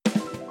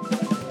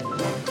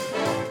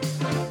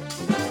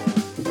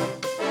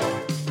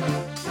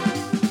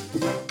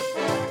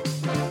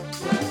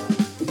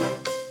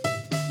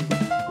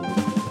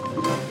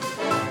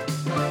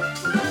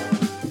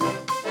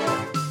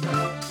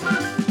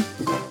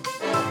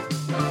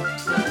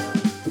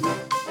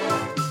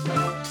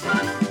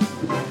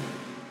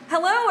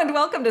and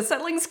welcome to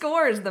Settling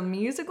Scores, the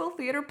musical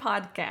theater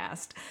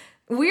podcast.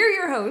 We're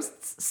your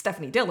hosts,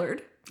 Stephanie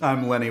Dillard.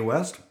 I'm Lenny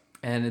West.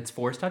 And it's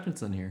Forrest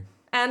Hutchinson here.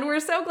 And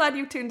we're so glad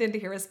you've tuned in to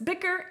hear us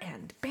bicker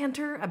and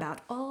banter about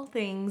all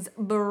things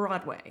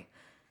Broadway.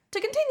 To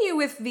continue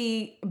with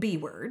the B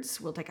words,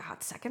 we'll take a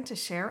hot second to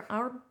share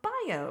our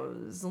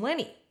bios.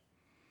 Lenny.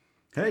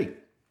 Hey.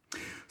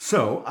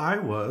 So, I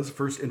was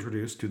first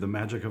introduced to the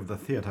magic of the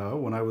theater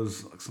when I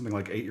was something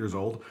like 8 years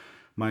old.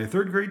 My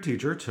third grade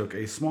teacher took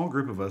a small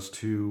group of us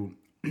to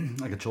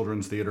like a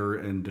children's theater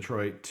in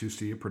Detroit to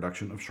see a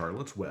production of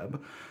Charlotte's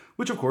Web,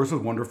 which of course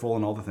was wonderful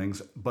and all the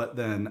things. But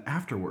then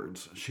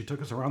afterwards, she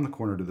took us around the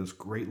corner to this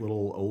great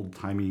little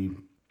old-timey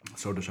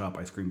soda shop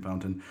ice cream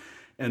fountain.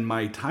 And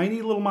my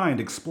tiny little mind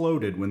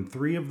exploded when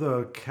 3 of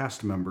the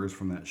cast members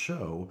from that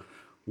show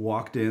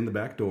walked in the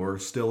back door,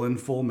 still in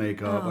full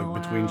makeup,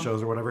 between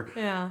shows or whatever.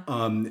 Yeah.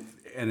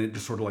 And it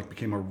just sort of like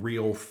became a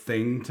real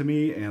thing to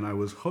me, and I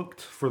was hooked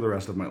for the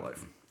rest of my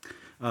life.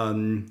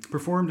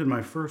 Performed in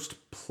my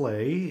first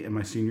play in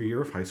my senior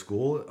year of high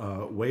school,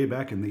 way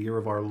back in the year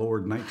of our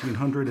Lord,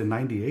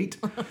 1998.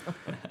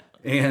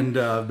 And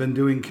I've been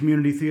doing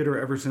community theater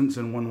ever since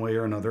in one way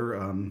or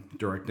another,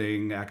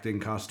 directing, acting,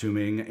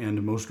 costuming,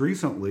 and most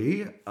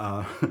recently,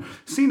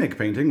 scenic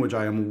painting, which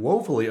I am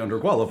woefully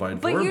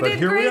underqualified for, but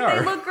here we are.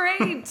 They look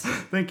great.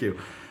 Thank you.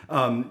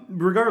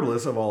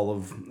 Regardless of all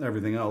of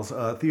everything else,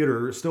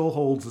 theater still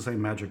holds the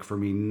same magic for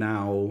me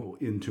now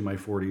into my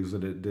 40s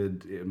that it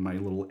did in my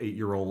little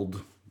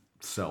 8-year-old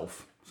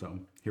self. So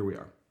here we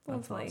are.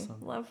 Lovely, That's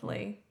awesome.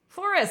 lovely.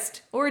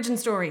 Forrest, origin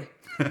story.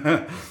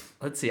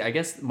 Let's see. I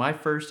guess my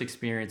first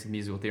experience with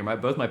musical theater,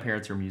 both my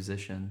parents are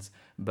musicians,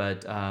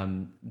 but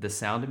The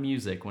Sound of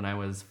Music, when I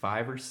was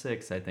 5 or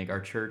 6, I think,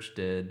 our church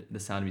did The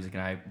Sound of Music,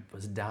 and I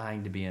was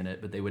dying to be in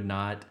it, but they would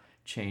not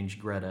change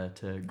Greta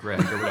to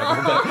Greg or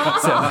whatever.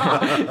 So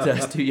I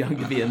was too young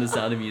to be in The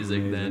Sound of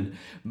Music then.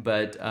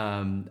 But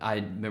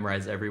I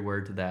memorized every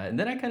word to that. And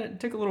then I kind of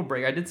took a little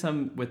break. I did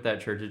some with that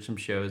church, did some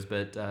shows,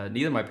 but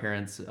neither of my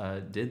parents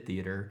did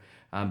theater.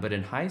 But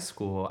in high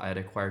school, I had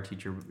a choir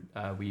teacher.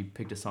 We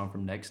picked a song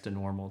from Next to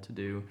Normal to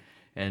do.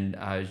 And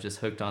I was just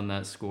hooked on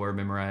that score,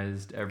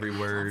 memorized every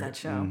word. I love that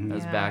show. I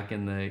was back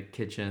in the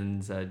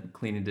kitchens,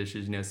 cleaning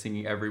dishes,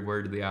 singing every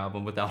word of the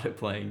album without it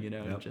playing,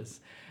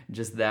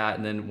 just that.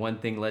 And then one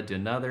thing led to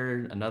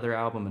another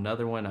album,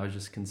 another one. I was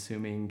just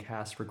consuming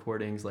cast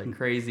recordings like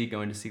crazy,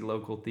 going to see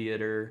local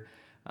theater.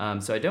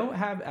 So I don't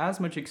have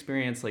as much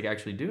experience like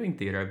actually doing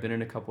theater. I've been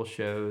in a couple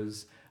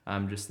shows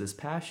just this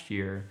past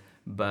year,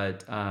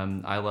 but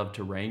I love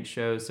to rank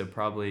shows. So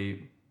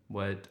probably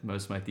what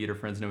most of my theater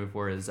friends know me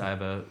for is I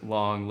have a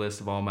long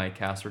list of all my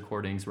cast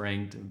recordings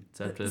ranked.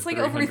 It's like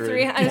over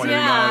 300.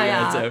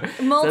 Yeah. So that's my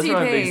biggest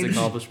Multi-page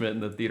accomplishment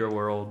in the theater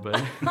world.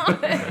 But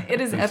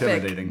it is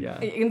Intimidating.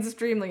 epic. Yeah.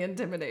 Extremely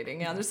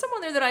intimidating. Yeah, there's someone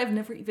there that I've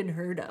never even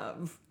heard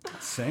of.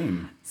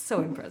 Same.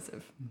 So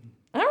impressive.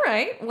 All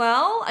right.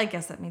 Well, I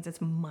guess that means it's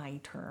my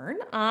turn.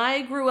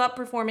 I grew up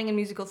performing in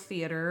musical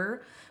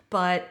theater,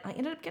 but I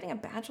ended up getting a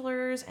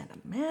bachelor's and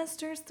a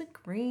master's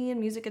degree in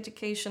music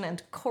education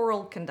and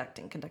choral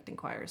conducting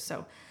choirs.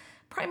 So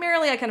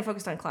primarily I kind of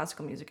focused on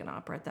classical music and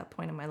opera at that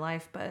point in my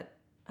life, but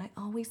I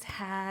always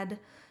had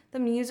the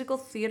musical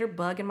theater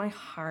bug in my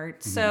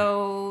heart. Mm-hmm.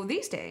 So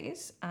these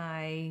days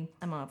I'm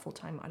a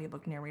full-time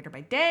audiobook narrator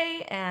by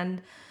day,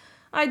 and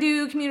I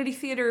do community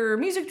theater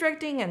music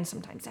directing and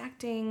sometimes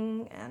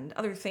acting and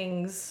other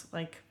things.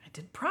 Like I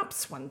did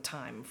props one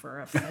time for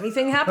if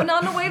anything happened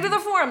on the way to the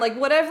forum, like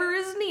whatever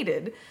is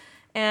needed.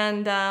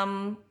 And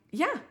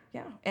yeah.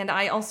 And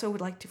I also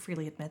would like to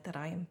freely admit that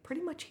I am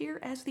pretty much here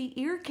as the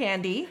ear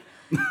candy,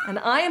 and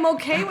I am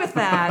okay with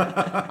that.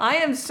 I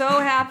am so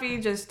happy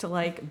just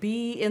to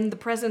be in the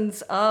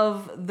presence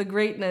of the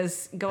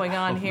greatness going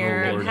on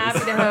here. I'm happy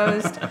to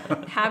host,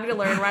 happy to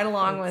learn right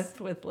along with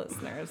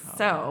listeners.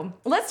 So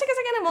let's take a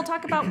second and we'll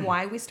talk about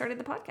why we started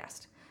the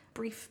podcast.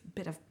 Brief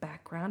bit of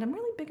background. I'm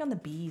really big on the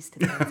bees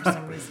today for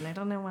some reason. I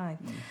don't know why.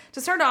 To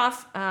start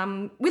off,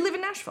 we live in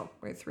Nashville.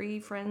 We're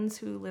 3 friends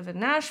who live in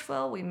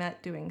Nashville. We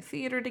met doing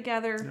theater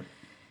together. Yep.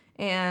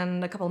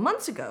 And a couple of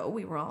months ago,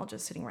 we were all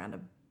just sitting around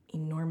an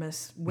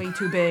enormous, way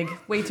too big,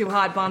 way too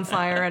hot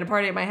bonfire at a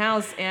party at my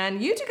house.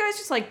 And you two guys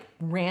just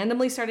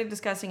randomly started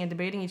discussing and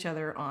debating each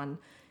other on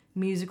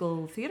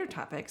musical theater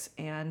topics,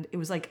 and it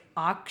was like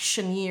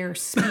auctioneer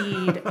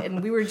speed.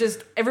 And we were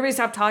everybody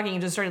stopped talking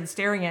and just started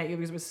staring at you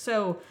because it was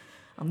so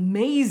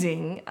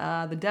amazing.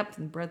 The depth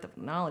and breadth of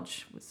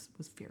knowledge was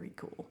very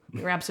cool.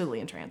 We were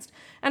absolutely entranced.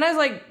 And I was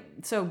like,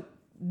 so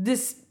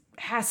this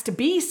has to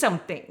be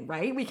something,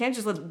 right? We can't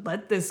just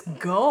let this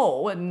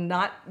go and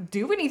not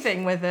do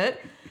anything with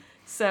it.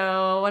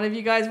 So one of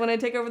you guys want to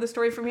take over the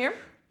story from here?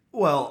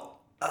 Well,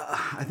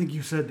 I think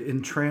you said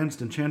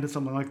entranced, enchanted,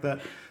 something like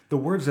that. The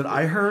words that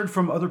I heard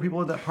from other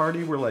people at that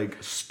party were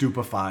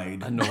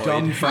stupefied, annoyed,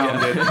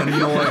 dumbfounded,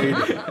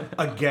 annoyed,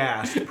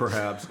 aghast,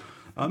 perhaps.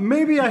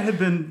 Maybe I had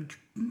been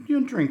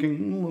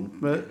drinking a little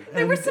bit.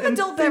 There were some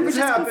adult beverages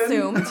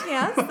consumed.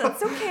 Yes,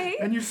 that's okay.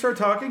 And you start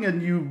talking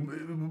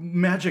and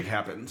magic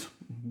happens.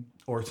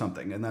 or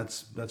something, and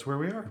that's where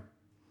we are.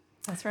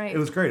 That's right. It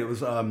was great. It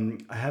was I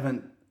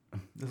haven't.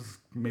 This is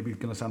maybe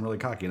going to sound really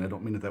cocky, and I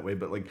don't mean it that way,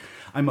 but like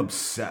I'm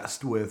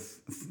obsessed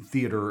with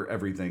theater,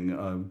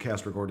 everything,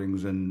 cast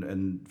recordings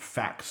and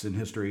facts and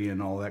history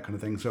and all that kind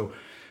of thing. So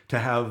to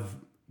have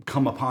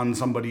come upon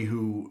somebody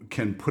who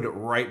can put it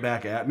right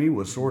back at me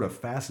was sort of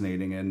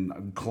fascinating, and I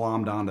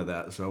glommed onto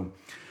that. So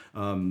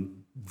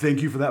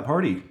thank you for that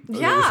party.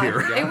 That was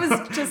here.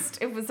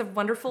 It was a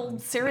wonderful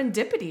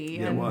serendipity.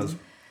 Yeah, it was.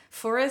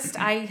 Forrest,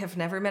 I have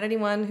never met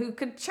anyone who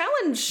could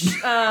challenge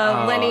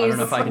Lenny's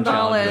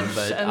knowledge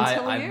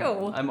until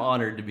you. I'm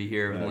honored to be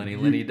here with Lenny.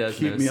 Lenny does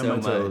know so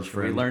much.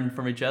 We learn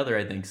from each other,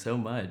 I think, so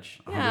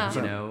much. Yeah.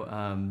 You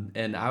know,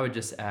 and I would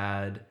just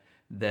add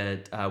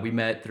that we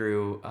met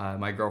through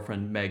my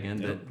girlfriend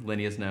Megan, that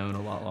Lenny has known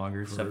a lot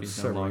longer.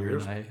 Steffi's known longer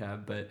than I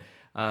have, but.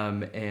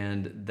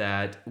 And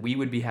that we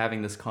would be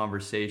having this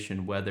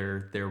conversation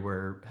whether there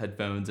were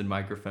headphones and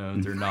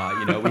microphones or not.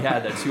 You know, we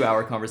had that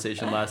 2-hour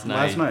conversation last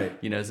night.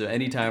 You know, so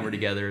anytime we're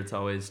together, it's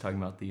always talking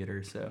about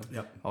theater. So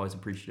always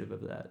appreciative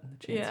of that,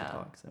 the chance to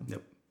talk.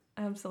 So.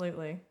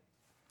 Absolutely.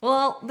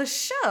 Well, the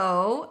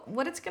show,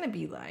 what it's going to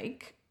be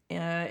like,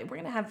 we're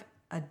going to have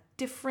a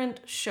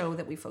different show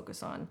that we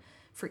focus on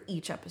for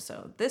each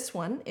episode. This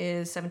one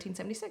is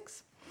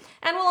 1776.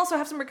 And we'll also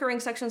have some recurring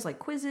sections like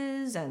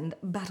quizzes and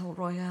battle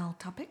royale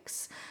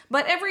topics.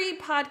 But every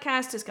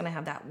podcast is going to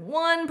have that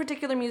one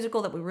particular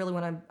musical that we really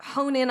want to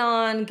hone in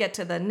on, get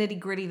to the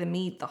nitty-gritty, the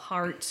meat, the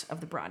heart of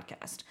the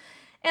broadcast.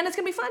 And it's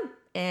going to be fun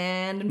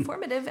and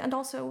informative and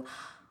also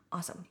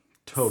awesome.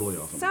 Totally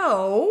awesome.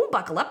 So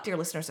buckle up, dear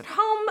listeners at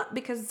home,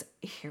 because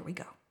here we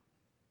go.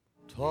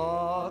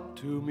 Talk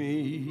to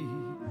me,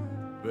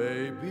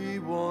 baby,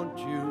 won't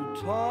you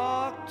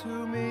talk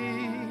to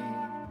me?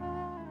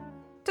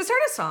 To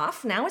start us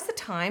off, now is the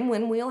time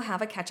when we'll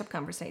have a catch-up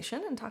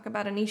conversation and talk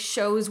about any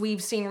shows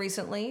we've seen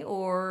recently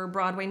or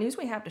Broadway news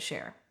we have to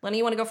share. Lenny,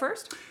 you want to go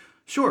first?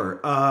 Sure.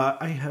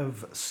 I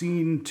have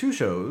seen 2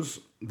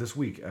 shows this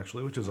week,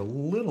 actually, which is a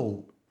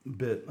little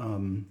bit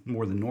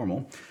more than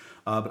normal.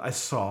 But I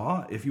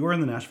saw, if you are in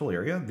the Nashville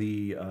area,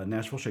 the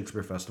Nashville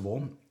Shakespeare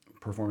Festival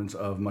performance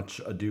of Much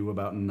Ado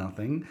About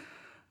Nothing.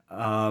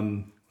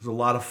 It was a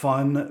lot of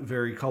fun,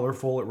 very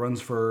colorful. It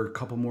runs for a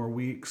couple more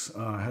weeks.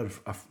 I had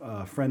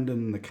a friend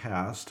in the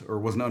cast, or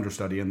was an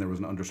understudy, and there was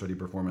an understudy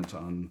performance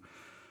on,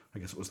 I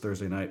guess it was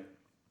Thursday night.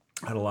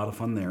 I had a lot of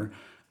fun there.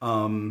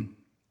 And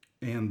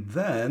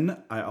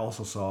then I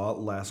also saw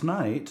last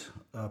night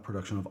a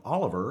production of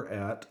Oliver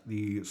at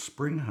the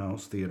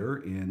Springhouse Theater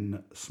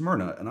in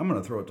Smyrna. And I'm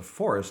going to throw it to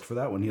Forrest for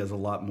that one. He has a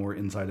lot more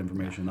inside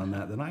information on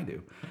that than I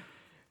do.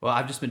 Well,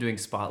 I've just been doing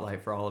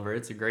Spotlight for Oliver.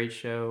 It's a great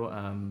show,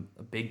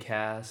 a big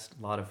cast,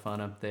 a lot of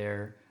fun up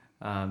there.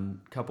 A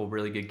couple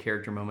really good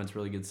character moments,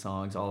 really good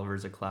songs.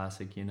 Oliver's a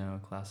classic, you know,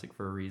 a classic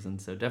for a reason.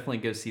 So definitely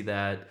go see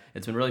that.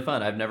 It's been really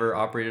fun. I've never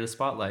operated a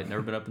Spotlight,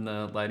 never been up in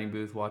the lighting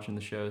booth watching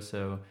the show.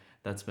 So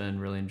that's been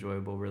really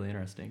enjoyable, really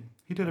interesting.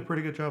 He did a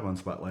pretty good job on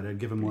Spotlight. I'd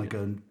give him like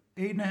an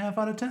 8.5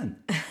 out of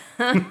 10.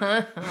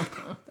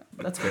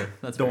 That's fair.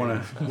 Don't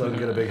want to let him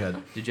get a big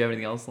head. Did you have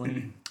anything else,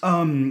 Lenny?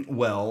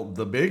 Well,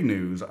 the big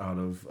news out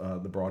of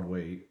the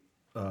Broadway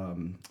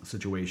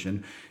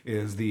situation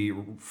is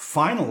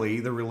finally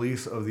the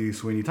release of the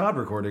Sweeney Todd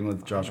recording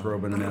with Josh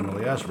Groban and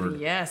Emily Ashford.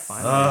 Yes.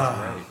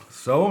 Right.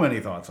 So many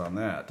thoughts on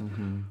that.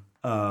 Mm-hmm.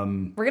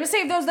 We're going to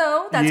save those,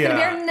 though. That's going to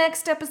be our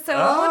next episode.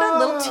 A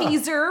little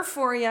teaser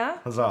for you.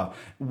 Huzzah.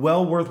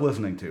 Well worth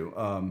listening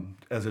to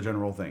as a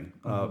general thing.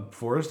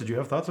 Forrest, did you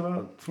have thoughts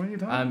about Sweeney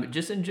Todd?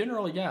 Just in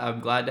general, yeah, I'm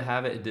glad to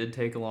have it. It did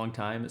take a long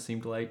time, it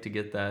seemed like, to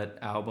get that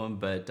album,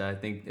 but I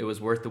think it was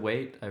worth the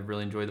wait. I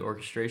really enjoyed the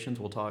orchestrations.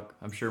 We'll talk,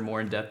 I'm sure,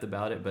 more in depth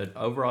about it, but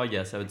overall,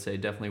 yes, I would say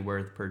definitely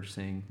worth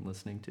purchasing,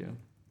 listening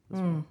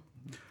to.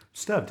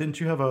 Steph,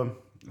 didn't you have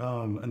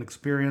an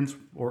experience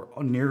or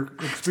a near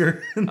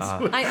experience?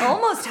 I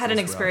almost had an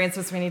experience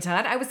with Sweeney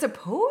Todd. I was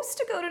supposed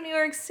to go to New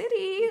York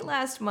City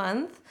last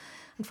month.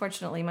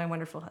 Unfortunately, my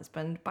wonderful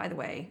husband, by the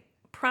way,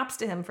 props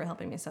to him for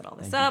helping me set all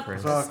this up.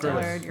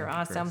 Stewart, you're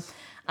awesome.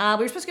 We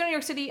were supposed to go to New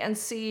York City and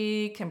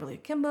see Kimberly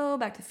Akimbo,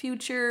 Back to the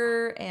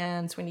Future,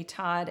 and Sweeney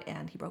Todd,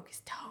 and he broke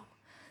his toe.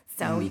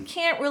 So you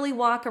can't really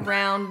walk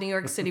around New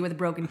York City with a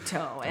broken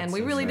toe. And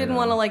we really didn't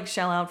want to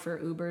shell out for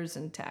Ubers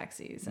and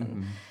taxis.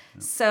 And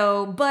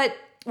so, but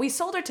we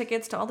sold our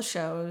tickets to all the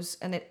shows,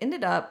 and it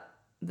ended up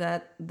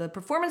that the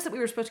performance that we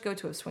were supposed to go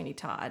to of Sweeney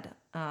Todd,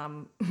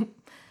 Mr.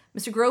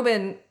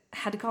 Groban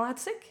had to call out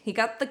sick. He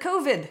got the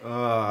COVID.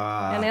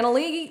 And Anna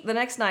Lee the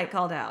next night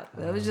called out.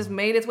 It was just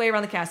made its way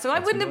around the cast. So I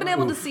wouldn't have been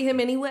able to see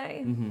him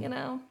anyway, you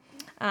know.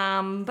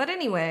 But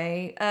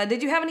anyway,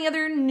 did you have any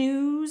other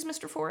news,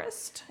 Mr.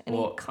 Forrest? Any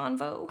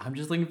convo? I'm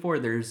just looking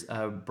forward. There's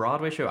a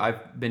Broadway show.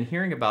 I've been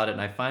hearing about it,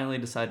 and I finally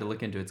decided to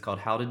look into it. It's called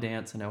How to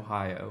Dance in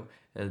Ohio.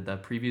 The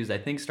previews, I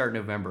think, start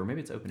November.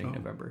 Maybe it's opening in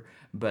November.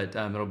 But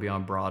it'll be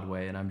on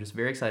Broadway, and I'm just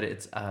very excited.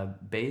 It's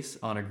based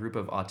on a group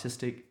of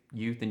autistic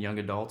youth and young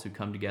adults who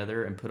come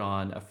together and put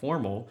on a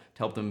formal to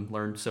help them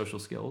learn social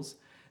skills.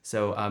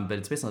 So, but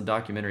it's based on a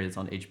documentary that's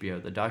on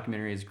HBO. The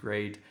documentary is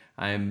great.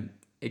 I'm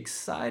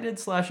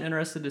excited /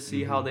 interested to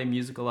see how they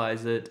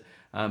musicalize it,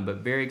 but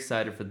very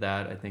excited for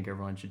that. I think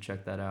everyone should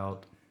check that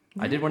out.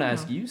 I did want to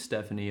ask you,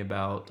 Stephanie,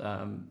 about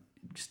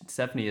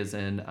Stephanie is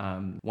in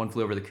One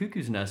Flew Over the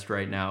Cuckoo's Nest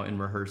right now in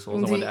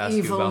rehearsals. I wanted to ask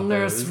you about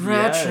those.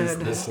 Yes,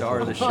 the star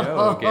of the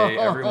show. Okay,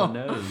 everyone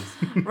knows.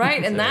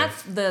 Right, and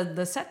that's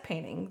the set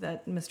painting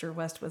that Mr.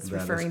 West was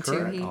referring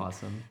to. He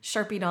Awesome.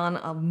 Sharpied on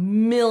a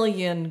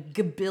million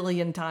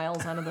gabillion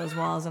tiles onto those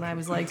walls, and I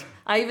was like,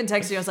 I even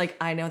texted you. I was like,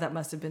 I know that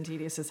must have been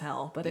tedious as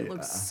hell, but it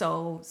looks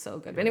so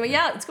good. But anyway,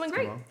 it's going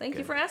great. Thank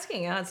you for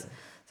asking. Yeah, it's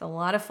a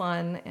lot of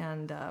fun,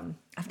 and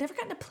I've never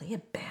gotten to play a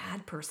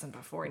bad person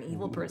before, an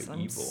evil person.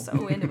 I'm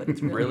so into it.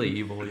 It's really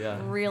evil, yeah.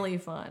 Really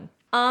fun.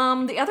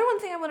 The other one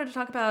thing I wanted to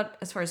talk about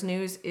as far as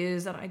news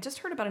is that I just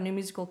heard about a new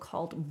musical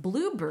called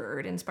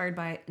Bluebird, inspired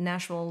by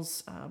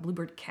Nashville's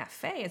Bluebird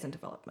Cafe is in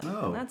development.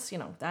 Oh.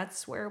 And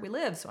that's where we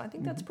live, so I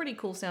think that's pretty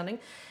cool sounding.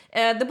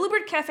 The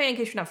Bluebird Cafe, in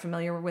case you're not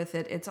familiar with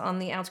it, it's on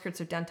the outskirts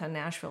of downtown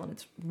Nashville, and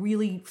it's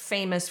really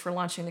famous for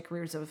launching the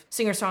careers of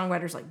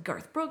singer-songwriters like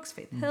Garth Brooks,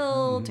 Faith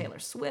Hill, Taylor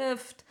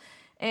Swift.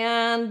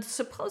 And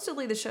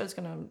supposedly the show's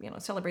going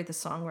to, celebrate the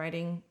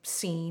songwriting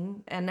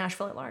scene and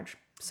Nashville at large.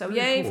 So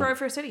yay for our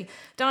first city.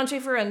 Don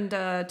Schaefer and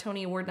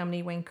Tony Award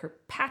nominee Wayne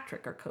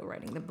Kirkpatrick are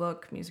co-writing the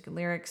book, music and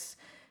lyrics.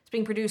 It's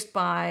being produced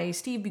by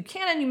Steve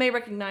Buchanan. You may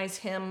recognize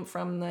him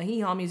from the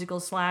Hee Haw musical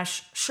 /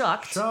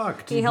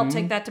 Shucked. He helped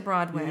take that to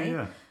Broadway.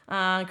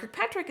 Yeah.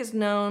 Kirkpatrick is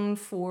known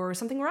for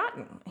Something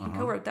Rotten. He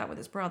co-wrote that with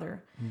his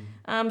brother.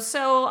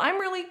 So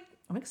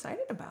I'm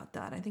excited about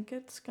that. I think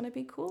it's going to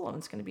be cool and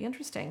it's going to be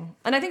interesting.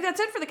 And I think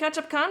that's it for the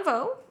catch-up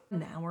convo.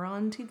 Now we're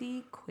on to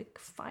the quick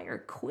fire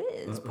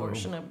quiz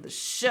portion of the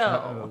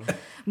show.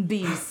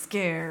 Be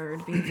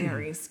scared. Be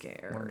very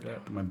scared.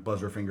 Get my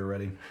buzzer finger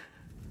ready.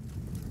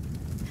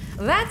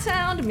 That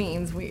sound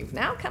means we've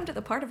now come to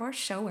the part of our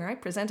show where I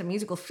present a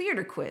musical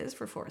theater quiz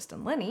for Forrest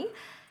and Lenny.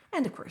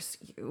 And of course,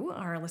 you,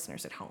 our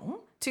listeners at home,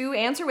 to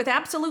answer with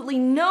absolutely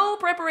no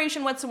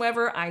preparation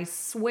whatsoever. I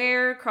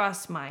swear,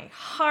 cross my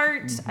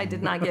heart, I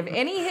did not give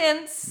any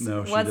hints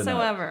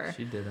whatsoever.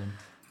 She didn't.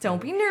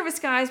 Don't be nervous,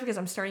 guys, because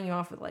I'm starting you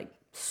off with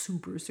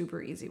super,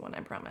 super easy one,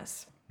 I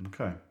promise.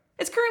 Okay.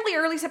 It's currently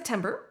early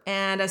September,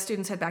 and as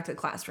students head back to the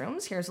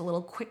classrooms, here's a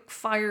little quick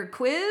fire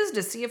quiz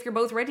to see if you're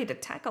both ready to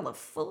tackle a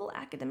full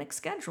academic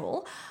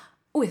schedule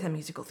with a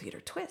musical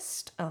theater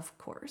twist, of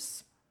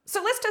course.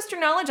 So let's test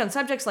your knowledge on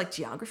subjects like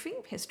geography,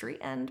 history,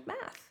 and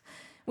math.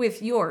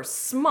 With your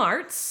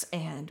smarts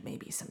and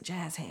maybe some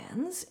jazz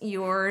hands,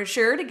 you're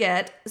sure to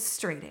get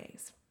straight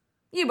A's.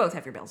 You both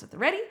have your bells at the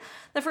ready.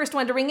 The first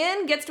one to ring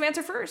in gets to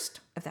answer first.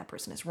 If that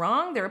person is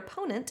wrong, their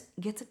opponent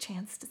gets a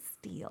chance to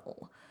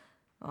steal.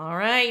 All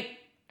right,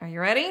 are you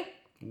ready?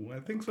 I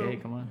think so. Okay,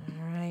 come on.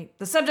 All right,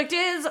 the subject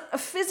is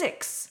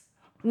physics.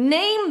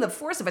 Name the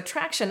force of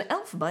attraction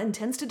Elphaba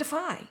intends to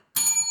defy.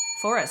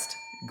 Forrest.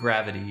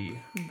 Gravity.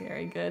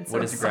 Very good.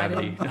 What is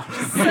gravity? So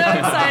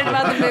excited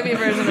about the movie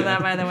version of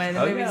that, by the way.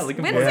 When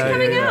is it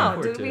coming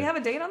out? Did we have a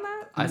date on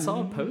that? I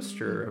saw a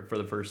poster for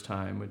the first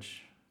time,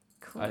 which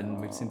Cool.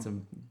 we've seen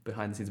some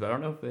behind the scenes, but I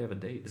don't know if they have a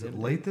date. Is it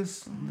late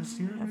this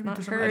year? I've not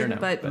December? heard, I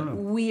don't know,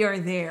 but we are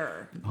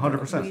there.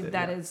 100%.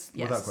 That is,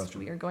 yes, without question.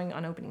 we are going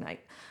on opening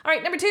night. All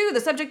right, number 2,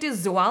 the subject is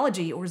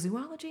zoology, or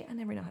zoology. I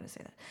never know how to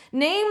say that.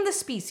 Name the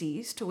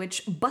species to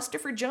which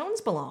Bustopher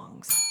Jones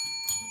belongs.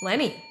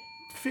 Lenny.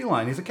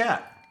 Feline. He's a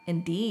cat.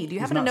 Indeed. Do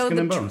you He's happen to not know skin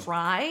the and bones.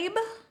 tribe?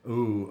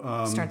 Ooh.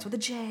 Starts with a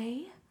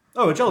J.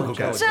 Oh, a jellicle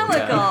cat.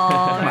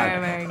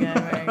 Jellicle. Very good,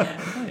 very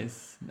good.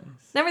 Nice.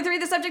 Number 3,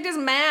 the subject is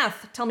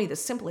math. Tell me the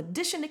simple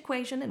addition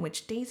equation in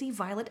which Daisy,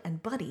 Violet,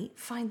 and Buddy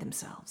find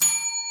themselves.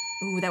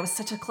 Ooh, that was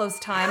such a close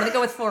tie. I'm going to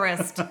go with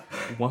Forrest.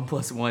 1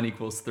 + 1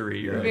 =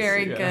 3. Right?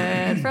 Very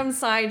good. From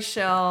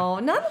Sideshow.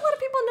 Not a lot of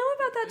people know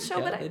about that show,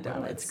 Yeah, but I they don't.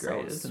 know It's it's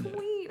great, so isn't it?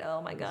 sweet.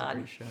 Oh my God.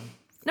 Great show.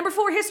 Number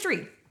 4,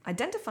 history.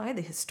 Identify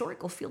the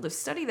historical field of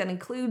study that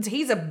includes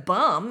he's a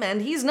bum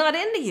and he's not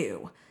into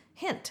you.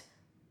 Hint,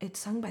 it's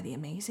sung by the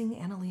amazing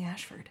Annalee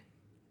Ashford.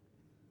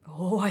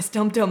 Oh, I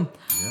stumped him.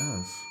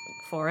 Yes.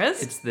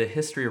 Forrest? It's the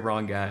history of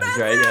wrong guys,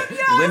 right?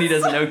 Yeah. Lenny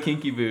doesn't know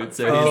Kinky Boots,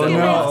 so Oh, he's no.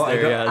 lost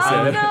there. Yeah,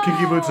 so no.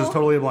 Kinky Boots is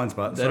totally a blind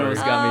spot. that Sorry.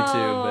 almost got me too.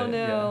 Oh, But no.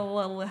 yeah.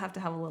 Well, we'll have to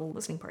have a little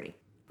listening party.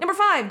 Number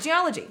 5,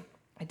 geology.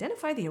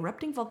 Identify the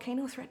erupting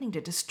volcano threatening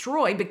to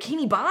destroy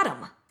Bikini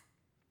Bottom.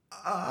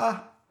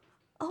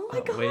 Oh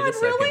my God, Wait a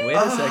second. really? Wait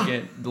a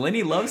second.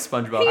 Lenny loves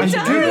SpongeBob. He I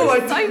does. do.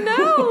 I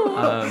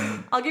know.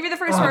 I'll give you the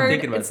first I'm word.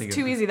 thinking about It's thinking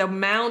too about it. easy though.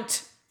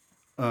 Mount.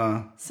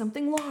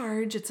 Something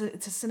large. It's a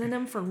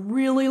synonym for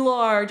really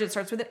large. It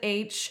starts with an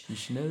H. You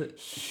should know that.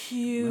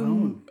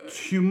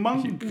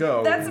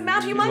 Humongo. That's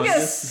Mount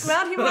Humongous. Humongous.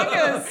 Mount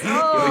Humongous.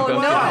 Oh,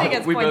 both nobody get-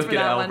 gets we points both for get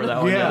that L one. for that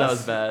one. Yes. Yeah, that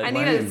was bad. I need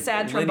Lenny. a sad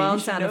Lenny, trombone you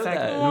should sound know effect.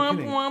 that. No Womp,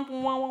 kidding. womp,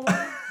 womp,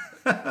 womp.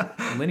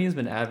 Lenny has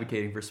been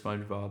advocating for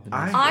SpongeBob.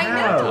 I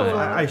have. know.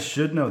 I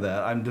should know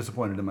that. I'm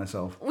disappointed in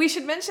myself. We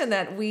should mention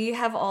that we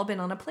have all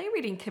been on a play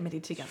reading committee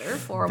together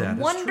for That a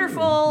is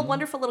wonderful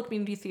little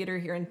community theater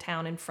here in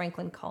town in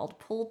Franklin called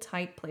Pull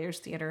Tight Players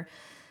Theater.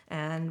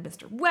 And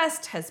Mr.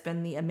 West has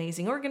been the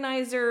amazing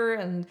organizer.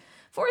 And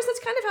Forrest, that's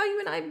kind of how you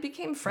and I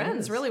became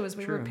friends, really, was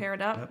we were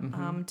paired up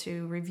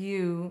to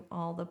review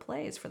all the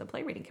plays for the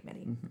play reading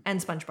committee. And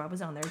SpongeBob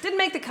was on there. Didn't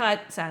make the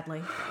cut,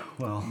 sadly.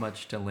 Well,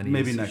 Much to Lenny's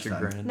maybe next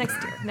chagrin. time.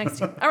 Next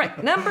year. All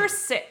right, number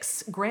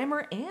 6,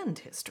 grammar and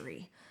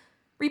history.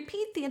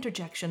 Repeat the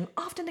interjection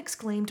often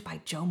exclaimed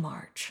by Joe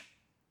March.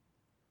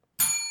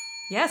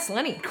 Yes,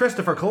 Lenny.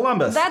 Christopher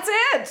Columbus. That's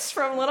it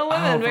from Little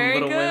Women. From Very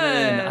Little good.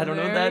 Women. I don't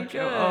know Very that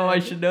joke. good. Oh, I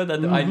should know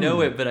that. I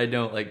know it, but I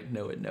don't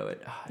know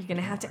it. Oh, You're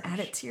gonna have to add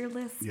it to your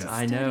list. Yes.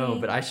 I know,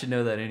 but I should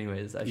know that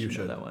anyways. I should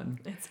know that one.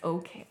 It's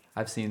okay.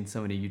 I've seen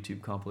so many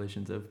YouTube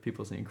compilations of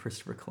people saying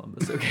Christopher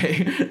Columbus.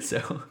 Okay,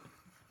 so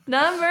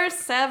Number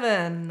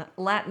 7,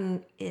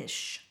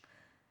 Latin-ish.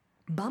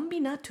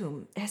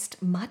 Bambinatum est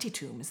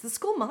matitum is the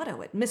school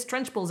motto at Miss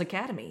Trenchbull's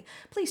Academy.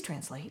 Please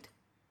translate.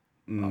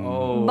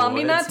 oh,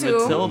 Bambinatum.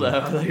 it's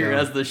Matilda here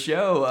as the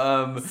show.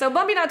 So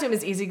Bambinatum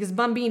is easy because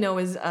bambino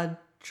is a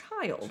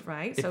child,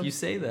 right? If So you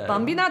say that,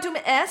 Bambinatum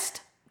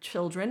est,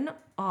 children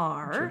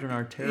are. children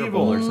are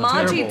terrible Evil. or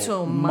something.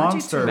 Magitum.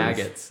 Monsters.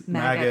 Maggots.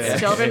 Maggots.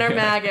 Children are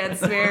maggots.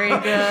 Very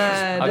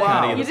good.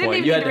 Wow. You didn't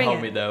even You had need to ring help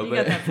it. me though. You But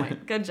got that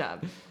point. Good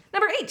job.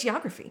 Number 8,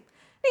 geography.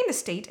 Name the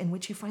state in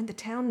which you find the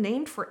town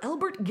named for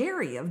Elbert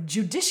Gary of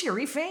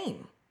judiciary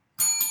fame.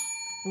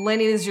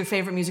 Lenny, this is your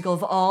favorite musical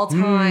of all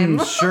time.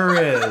 Sure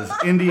is.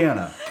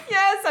 Indiana.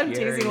 Yes, I'm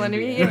Gary, teasing Lenny.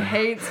 He Indiana.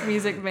 hates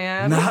music,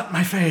 man. Not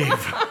my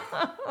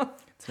fave.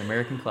 it's an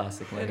American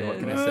classic, lady. What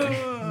can I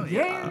say?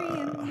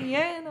 Gary,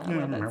 Indiana. I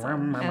love that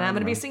song. And I'm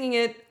going to be singing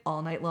it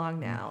all night long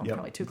now. Yep.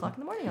 Probably 2 o'clock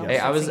in the morning. I'll Hey,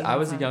 start I was singing I that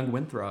was a song. young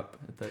Winthrop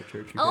at that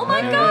church. Oh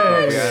my Hey,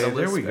 gosh. Yeah,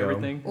 there we go.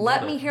 Everything.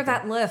 Let me hear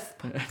that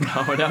lisp.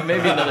 No,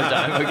 maybe another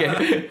time.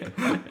 Okay.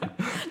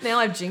 Now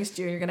I've jinxed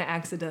you. You're going to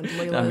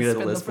accidentally I'm lisp gonna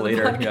in lisp for the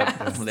later. podcast.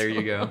 Yep. There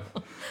you go.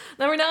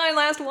 Number 9,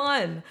 last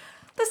one.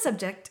 The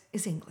subject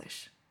is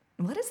English.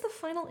 What is the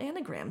final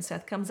anagram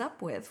Seth comes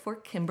up with for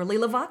Kimberly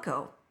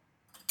Lavaco?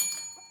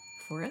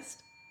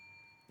 Forrest?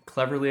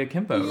 Cleverly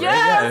akimbo.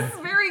 Yes,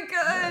 Right? very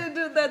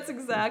good. That's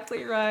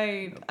exactly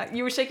right.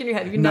 You were shaking your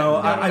head. You No,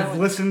 know that I've one.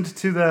 listened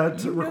to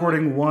that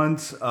recording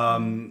once.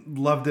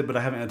 Loved it, but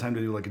I haven't had time to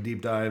do like a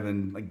deep dive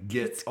and like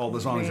get all the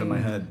songs in my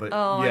head. But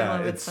Oh, I yeah,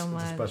 love it it's so a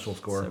much. special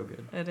score. So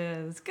good. It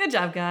is. Good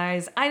job,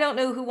 guys. I don't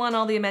know who won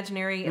all the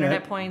imaginary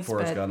internet points,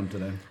 Forrest but got them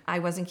today. I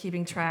wasn't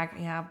keeping track.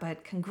 Yeah,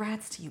 but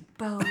congrats to you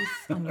both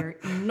on your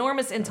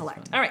enormous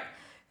intellect. All right,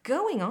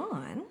 going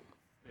on.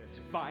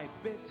 Bit by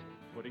bit,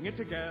 putting it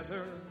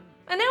together.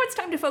 And now it's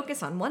time to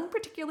focus on one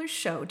particular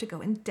show to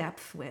go in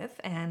depth with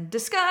and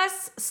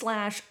discuss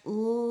 /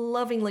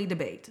 lovingly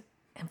debate.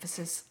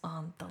 Emphasis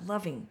on the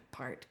loving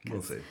part. 'Cause,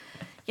 We'll see.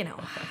 You know,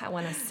 I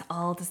want us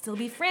all to still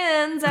be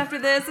friends after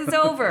this is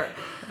over.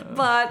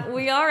 But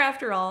we are,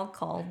 after all,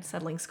 called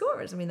Settling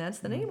Scores. I mean, that's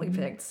the name we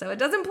picked. So it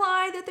does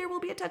imply that there will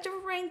be a touch of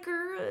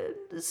rancor,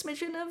 a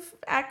smidgen of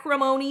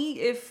acrimony,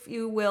 if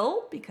you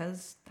will,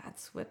 because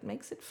that's what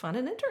makes it fun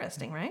and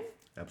interesting, right?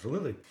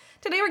 Absolutely.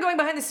 Today we're going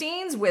behind the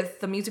scenes with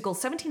the musical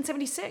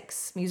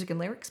 1776, music and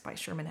lyrics by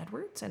Sherman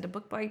Edwards, and a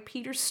book by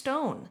Peter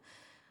Stone.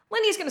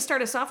 Lenny's going to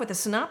start us off with a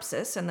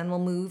synopsis, and then we'll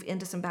move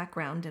into some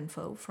background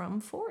info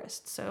from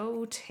Forrest.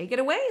 So take it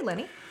away,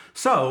 Lenny.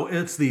 So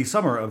it's the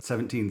summer of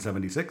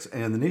 1776,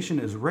 and the nation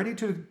is ready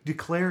to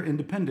declare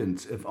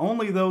independence if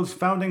only those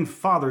founding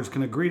fathers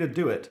can agree to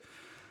do it.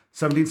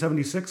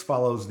 1776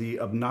 follows the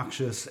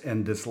obnoxious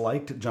and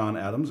disliked John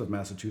Adams of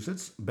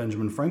Massachusetts,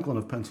 Benjamin Franklin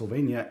of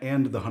Pennsylvania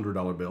and the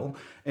 $100 bill,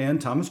 and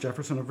Thomas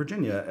Jefferson of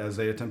Virginia as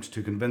they attempt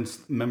to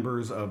convince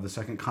members of the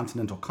Second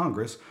Continental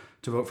Congress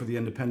to vote for the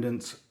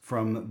independence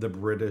from the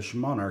British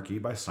monarchy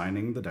by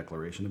signing the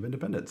Declaration of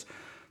Independence.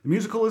 The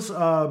musical is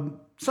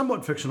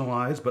somewhat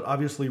fictionalized, but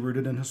obviously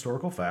rooted in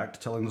historical fact,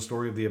 telling the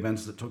story of the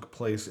events that took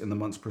place in the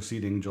months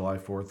preceding July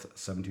 4th,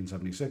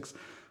 1776,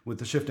 with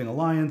the shifting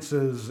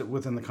alliances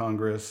within the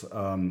Congress,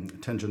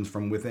 tensions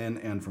from within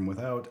and from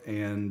without,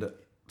 and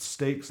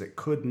stakes that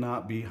could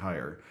not be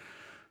higher.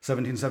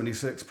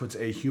 1776 puts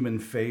a human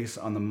face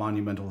on the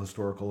monumental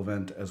historical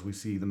event as we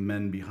see the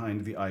men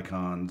behind the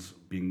icons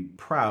being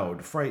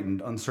proud,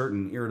 frightened,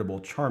 uncertain, irritable,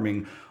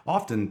 charming,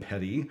 often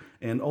petty,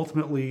 and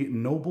ultimately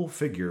noble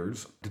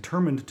figures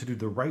determined to do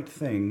the right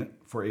thing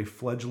for a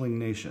fledgling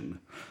nation.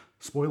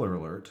 Spoiler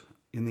alert,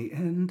 in the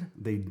end,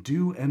 they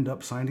do end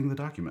up signing the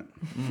document.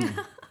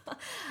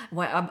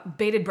 Well,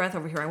 bated breath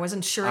over here. I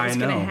wasn't sure it was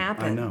going to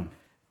happen. I know.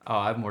 Oh,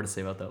 I have more to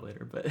say about that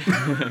later, but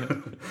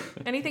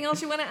Anything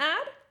else you want to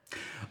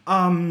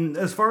add?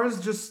 As far as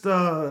just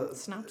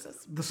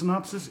Synopsis. the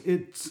synopsis,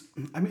 it's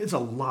a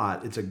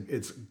lot.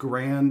 It's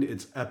grand,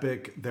 it's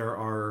epic. There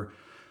are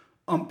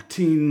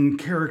umpteen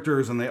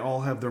characters and they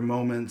all have their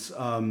moments.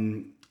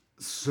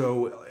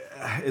 So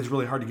it's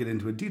really hard to get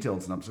into a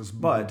detailed synopsis,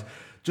 but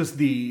just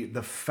the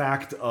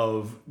fact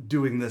of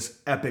doing this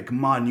epic,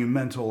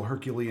 monumental,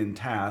 Herculean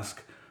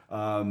task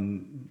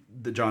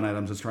that John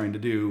Adams is trying to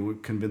do,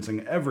 convincing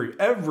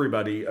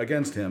everybody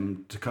against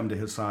him to come to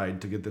his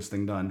side to get this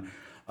thing done.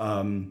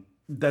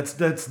 That's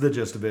the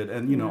gist of it,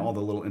 and you know all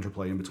the little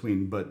interplay in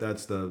between. But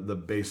that's the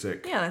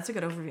basic Yeah, that's a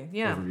good overview.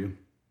 Yeah. overview.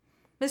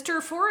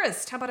 Mr.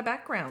 Forrest, how about a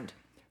background?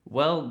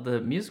 Well,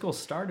 the musical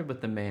started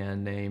with a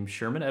man named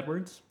Sherman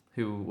Edwards,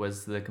 who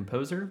was the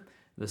composer,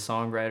 the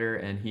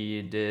songwriter, and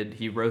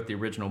he wrote the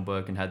original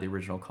book and had the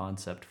original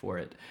concept for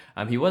it.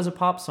 He was a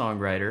pop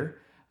songwriter.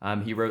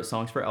 He wrote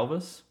songs for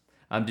Elvis.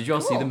 Did you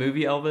all see the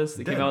movie Elvis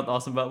that came out with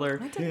Austin Butler?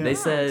 I did They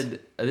not. said,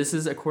 this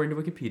is according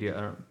to Wikipedia,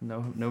 I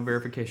don't no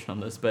verification on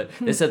this, but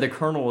they said the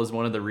Colonel was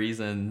one of the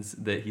reasons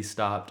that he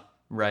stopped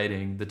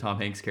writing the Tom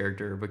Hanks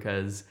character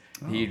because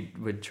he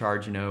would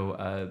charge,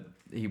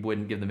 he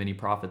wouldn't give them any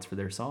profits for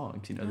their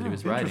songs, that he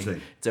was writing.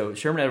 Interesting. So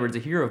Sherman Edwards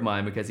is a hero of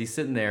mine because he's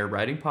sitting there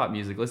writing pop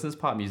music, listens to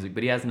pop music,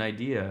 but he has an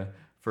idea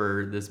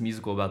for this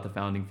musical about the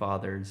Founding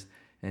Fathers.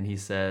 And he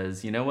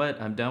says, you know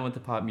what? I'm done with the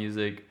pop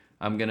music.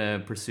 I'm going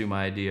to pursue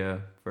my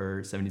idea for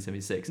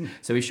 1776.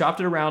 So he shopped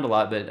it around a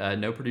lot, but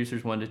no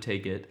producers wanted to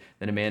take it.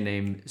 Then a man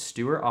named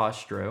Stuart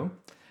Ostro.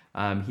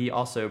 He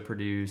also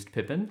produced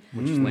Pippin,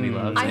 which is Lenny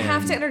loves. I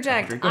have to and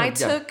interject. Audrey. Go I ahead,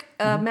 yeah. took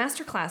a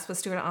master class with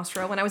Stuart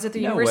Ostro when I was at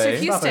the No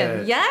University way. of Stop Houston.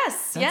 it.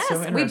 Yes, That's so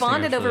we interesting,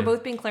 bonded over actually.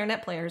 both being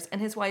clarinet players,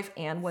 and his wife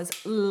Anne was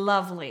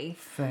lovely.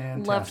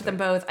 Fantastic. Loved them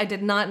both. I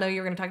did not know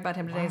you were going to talk about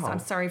him today, so Wow. I'm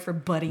sorry for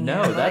butting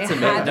No, in. that's I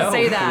amazing. had to No,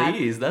 say that.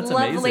 please, that's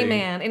lovely amazing.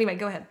 man. Anyway,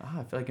 go ahead.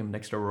 I feel like I'm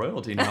next to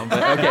royalty now.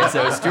 But okay,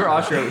 so Stuart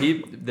Ostro,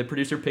 the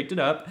producer, picked it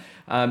up,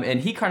 and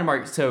he kind of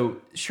marked. So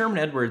Sherman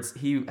Edwards,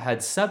 he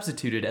had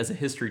substituted as a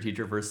history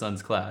teacher for his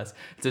son's class.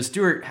 So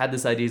Stuart had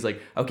this idea. He's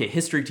like, okay,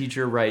 history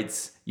teacher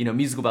writes,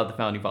 musical about the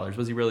Founding Fathers.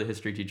 Was he really a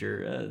history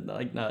teacher?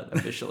 Not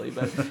officially,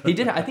 but he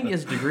did. I think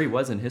his degree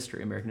was in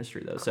history, American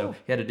history, though. So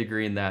he had a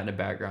degree in that and a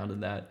background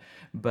in that.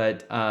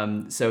 But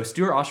so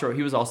Stuart Ostro,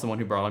 he was also the one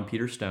who brought on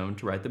Peter Stone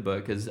to write the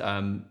book because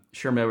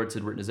Sherman Edwards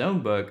had written his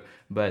own book,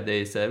 but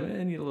they said,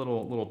 I need a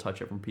little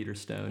touch up from Peter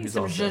Stone.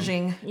 Some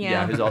zhuzhing.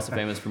 Yeah. Who's also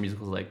famous for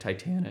musicals like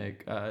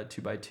Titanic,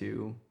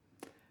 2x2.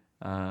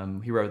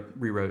 He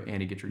rewrote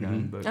Annie Get Your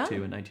Gun book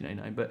too in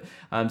 1999. But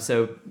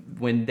so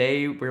when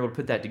they were able to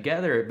put that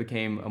together, it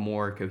became a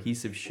more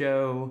cohesive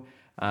show.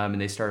 And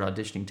they started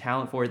auditioning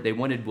talent for it. They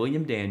wanted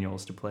William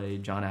Daniels to play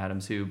John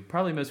Adams, who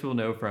probably most people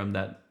know from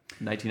that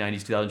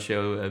 1990s 2000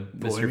 show,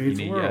 Mr. Meets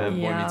Feeney, World. Boy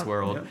Yeah. Meets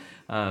World.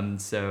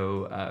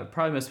 So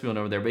probably most people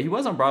know him there. But he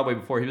was on Broadway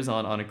before. He was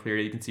on A Clear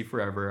Day You Can See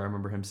Forever. I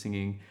remember him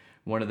singing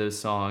one of those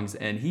songs,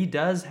 and he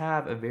does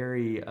have a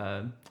very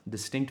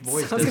distinct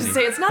voice. I was going to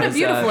say, it's not a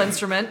beautiful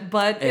instrument,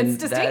 but it's and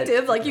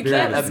distinctive. Like, you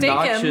that can't mistake him.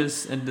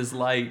 obnoxious and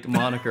disliked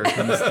moniker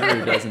comes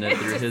through, doesn't it,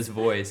 through his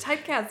voice?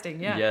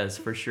 Typecasting, yeah. Yes,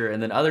 for sure.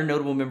 And then other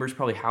notable members,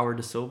 probably Howard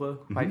Da Silva,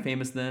 quite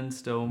famous then,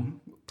 still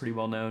pretty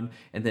well known.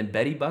 And then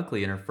Betty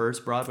Buckley in her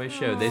first Broadway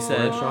show. They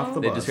said Fresh off the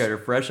they bus. described her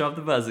fresh off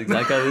the bus,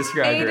 exactly how they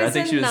described Eight her. I is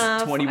think she was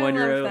enough. I 21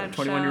 love that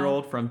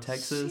 21-year-old show. from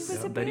Texas. She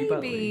was a Betty baby.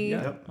 Buckley.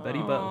 Yeah, Yep. Betty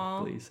Aw.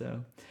 Buckley.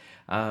 So.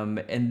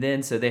 And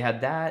then, so they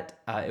had that.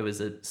 It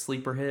was a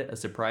sleeper hit, a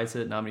surprise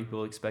hit. Not many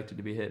people expected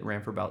to be a hit. It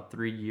ran for about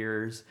 3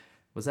 years.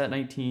 Was that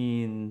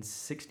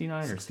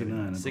 1969 or 69,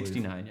 I believe.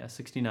 69? Yeah,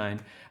 69.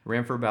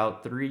 Ran for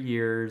about 3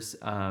 years.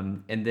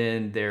 And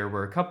then there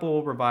were a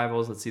couple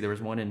revivals. Let's see, there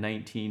was one in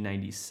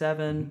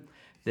 1997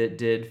 that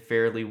did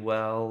fairly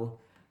well.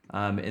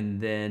 And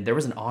then there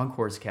was an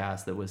encore's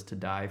cast that was to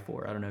die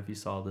for. I don't know if you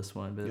saw this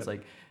one, but it's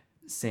like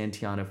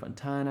Santiano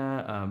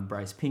Fontana,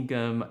 Bryce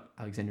Pinkham,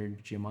 Alexander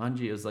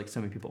Giamangi. It was like so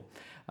many people.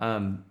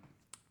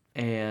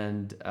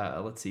 And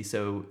let's see.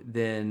 So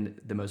then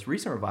the most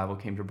recent revival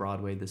came to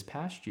Broadway this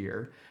past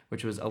year,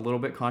 which was a little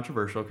bit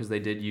controversial because they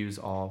did use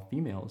all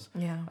females.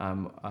 Yeah.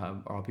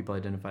 All people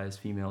identify as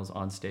females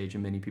on stage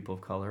and many people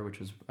of color, which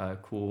was a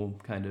cool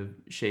kind of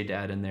shade to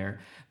add in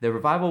there. The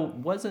revival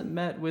wasn't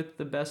met with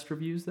the best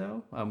reviews,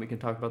 though. We can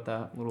talk about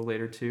that a little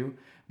later, too.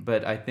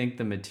 But I think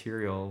the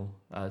material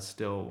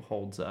still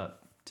holds up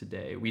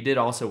today. We did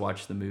also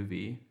watch the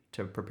movie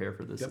to prepare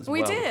for this as well.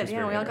 We which did. was Yeah,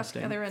 very we all got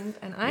interesting. together,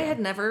 and I had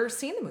never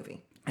seen the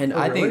movie. And Oh,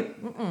 I really? think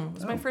It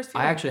was my first view.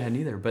 I actually hadn't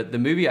either, but the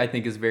movie I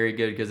think is very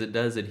good because it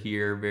does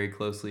adhere very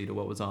closely to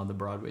what was on the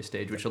Broadway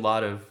stage, which a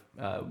lot of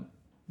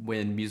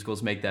when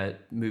musicals make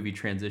that movie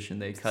transition,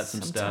 they cut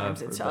some Sometimes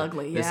stuff. it's but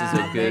ugly. This Yeah, is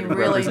a good they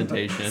really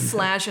representation.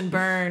 slash and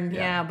burn. Yeah.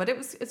 Yeah, but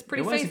it's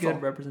pretty It was faithful. a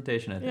good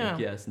representation, I think. Yeah.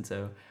 Yes, and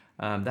so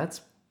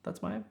that's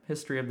my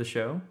history of the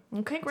show.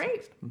 Okay,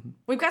 great.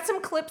 We've got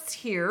some clips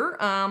here.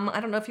 I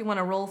don't know if you want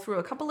to roll through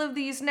a couple of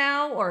these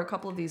now or a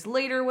couple of these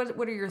later.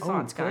 What are your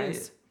thoughts,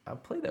 guys? I'll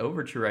play the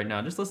overture right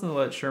now. Just listen to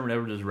what Sherman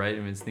Edwards is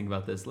writing and think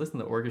about this. Listen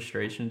to the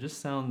orchestration.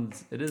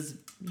 It is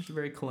just a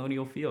very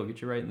colonial feel.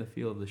 Get you right in the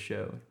feel of the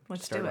show.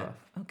 Let's Start do it. off.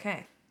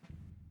 Okay.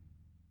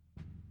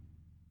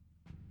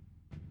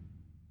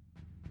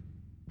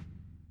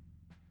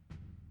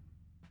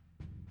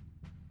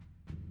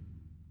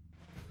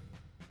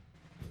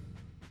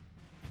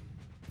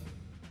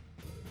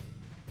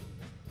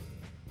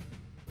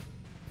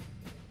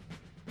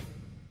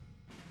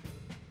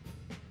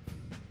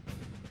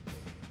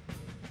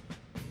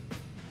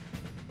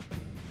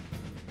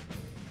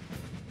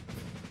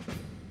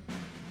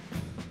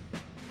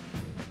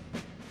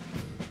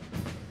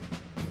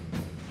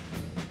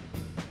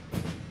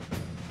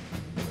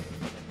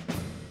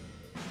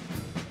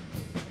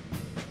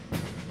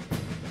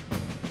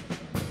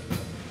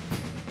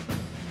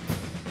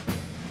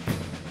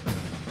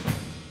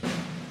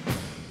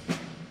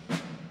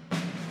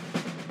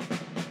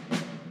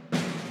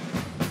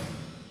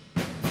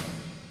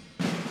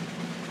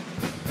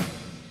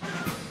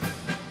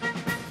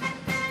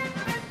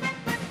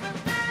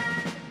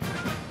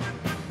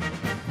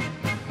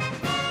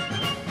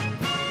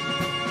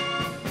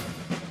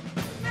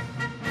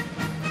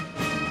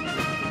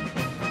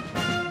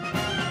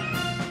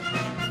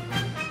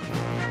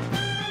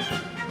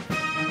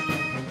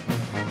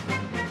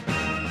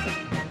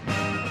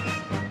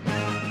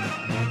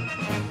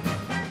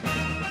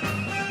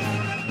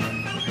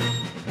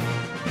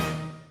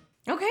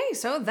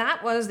 so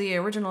that was the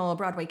original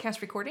Broadway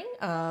cast recording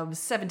of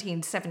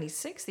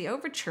 1776, the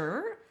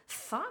overture.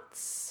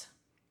 Thoughts?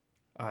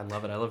 Oh, I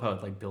love it. I love how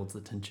it like builds the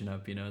tension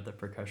up, the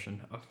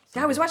percussion. Oh, so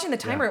Yeah, I was good. watching the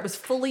timer. It was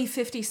fully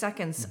 50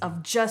 seconds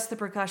of just the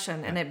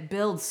percussion, and it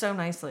builds so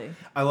nicely.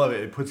 I love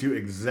it. It puts you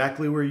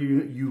exactly where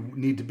you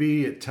need to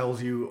be. It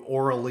tells you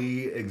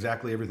orally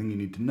exactly everything you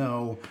need to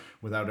know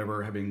without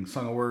ever having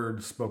sung a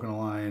word, spoken a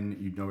line.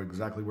 You know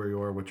exactly where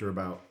you are, what you're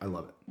about. I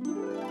love it.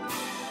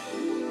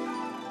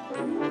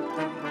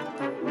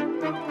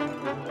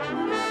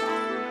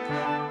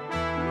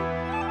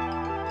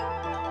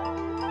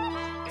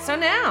 So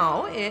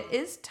now it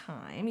is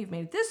time. You've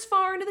made it this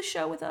far into the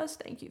show with us.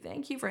 Thank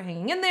you for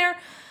hanging in there.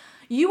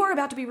 You are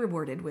about to be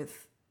rewarded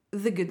with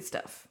the good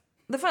stuff,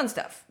 the fun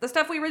stuff, the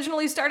stuff we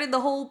originally started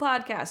the whole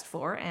podcast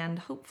for, and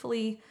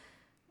hopefully,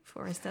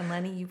 Forrest and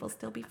Lenny, you will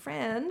still be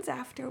friends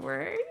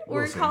afterward.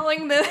 We're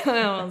calling this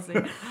we'll see.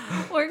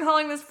 We're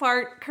calling this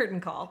part Curtain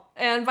Call.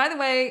 And by the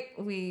way,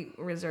 we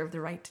reserve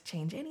the right to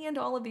change any and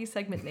all of these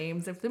segment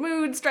names if the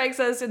mood strikes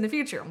us in the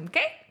future,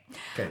 okay?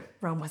 Okay.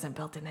 Rome wasn't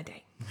built in a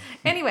day.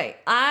 Anyway,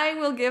 I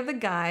will give the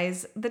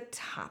guys the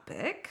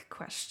topic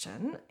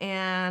question.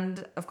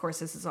 And of course,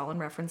 this is all in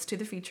reference to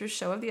the feature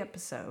show of the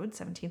episode,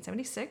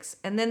 1776.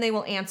 And then they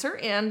will answer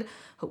and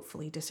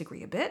hopefully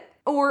disagree a bit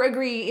or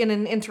agree in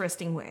an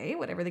interesting way,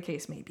 whatever the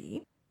case may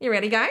be. You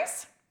ready,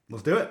 guys?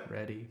 Let's do it.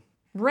 Ready.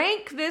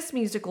 Rank this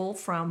musical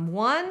from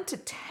 1 to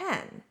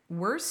 10,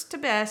 worst to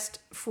best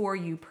for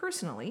you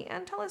personally,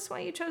 and tell us why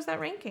you chose that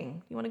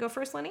ranking. You want to go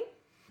first, Lenny?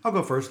 I'll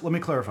go first. Let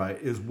me clarify.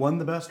 Is 1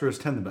 the best or is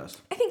 10 the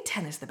best? I think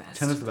 10 is the best.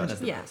 10 is the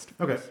best. Yeah.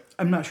 Okay.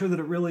 I'm not sure that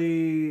it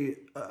really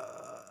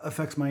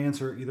affects my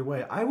answer either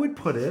way. I would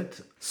put it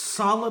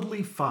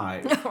solidly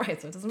 5. All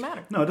right, so it doesn't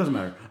matter. No, it doesn't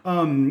matter.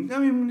 I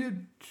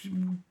mean,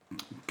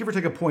 give or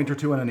take a point or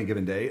two on any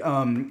given day.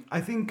 I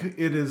think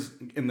it is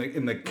in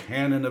the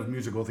canon of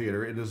musical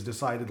theater. It is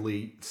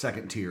decidedly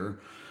second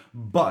tier,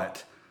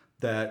 but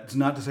that's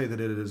not to say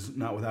that it is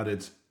not without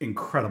its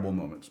incredible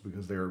moments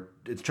because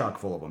it's chock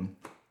full of them.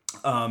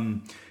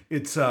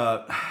 There's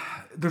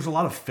a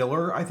lot of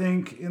filler, I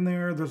think, in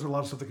there. There's a lot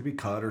of stuff that could be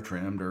cut or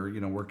trimmed or,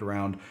 worked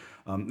around.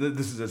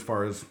 This is as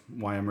far as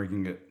why I'm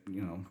ranking it,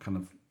 kind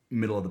of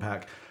middle of the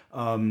pack.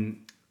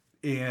 And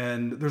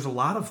there's a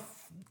lot of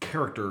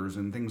characters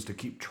and things to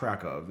keep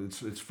track of.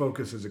 Its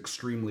focus is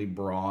extremely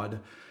broad,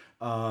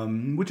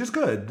 which is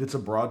good. It's a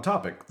broad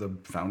topic, the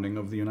founding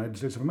of the United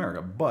States of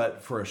America.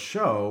 But for a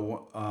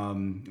show,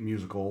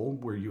 musical,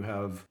 where you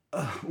have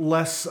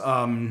less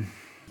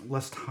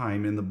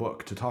time in the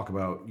book to talk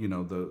about,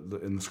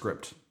 in the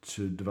script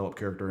to develop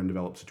character and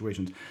develop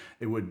situations,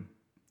 it would,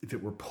 if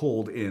it were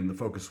pulled in, the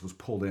focus was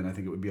pulled in, I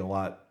think it would be a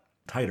lot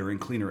tighter and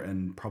cleaner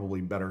and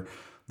probably better.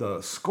 The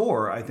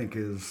score, I think,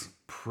 is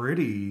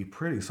pretty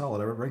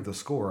solid. I would rank the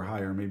score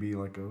higher, maybe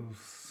like a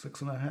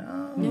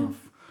 6.5,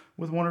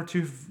 with 1 or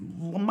 2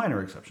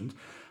 minor exceptions.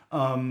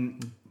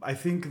 I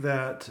think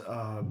that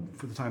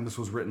for the time this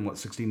was written,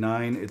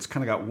 69, it's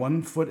kind of got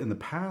 1 foot in the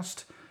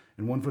past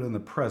and 1 foot in the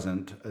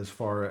present as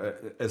far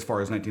as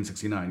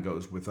 1969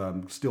 goes, with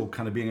still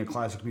kind of being a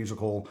classic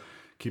musical,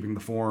 keeping the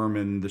form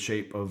and the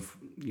shape of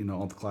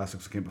all the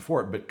classics that came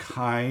before it, but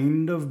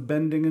kind of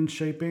bending and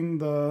shaping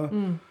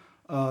the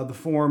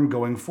form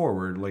going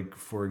forward. Like,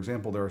 for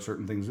example, there are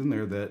certain things in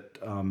there that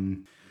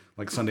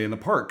like Sunday in the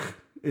Park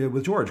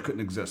with George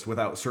couldn't exist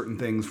without certain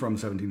things from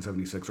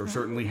 1776, or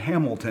certainly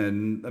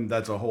Hamilton, and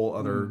that's a whole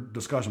other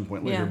discussion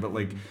point later. But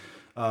like,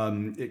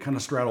 it kind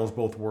of straddles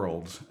both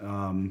worlds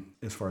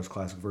as far as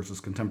classic versus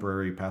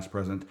contemporary, past,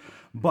 present.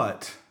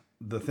 But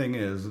the thing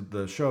is,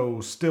 the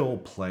show still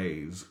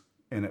plays,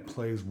 and it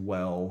plays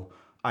well,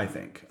 I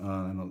think. I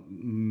know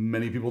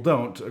many people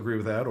don't agree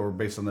with that, or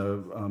based on the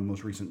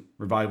most recent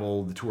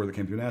revival, the tour that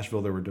came through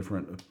Nashville, there were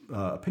different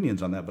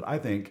opinions on that. But I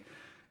think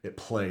it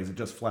plays. It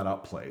just flat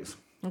out plays.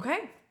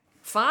 Okay.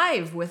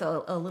 5 with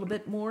a little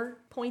bit more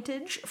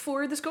pointage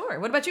for the score.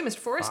 What about you, Mr.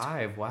 Forrest?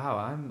 5. Wow,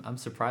 I'm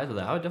surprised with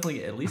that. I would definitely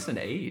get at least an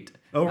 8.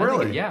 Oh,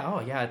 really?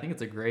 I think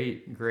it's a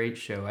great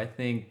show. I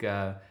think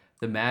the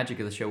magic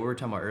of the show we were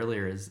talking about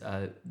earlier is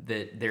that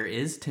there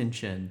is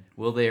tension.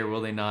 Will they or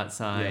will they not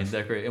sign? Yes.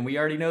 And we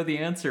already know the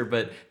answer,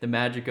 but the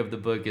magic of the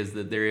book is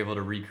that they're able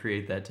to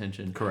recreate that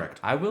tension. Correct.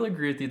 I will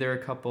agree with you. There are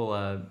a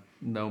couple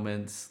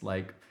moments,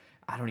 like,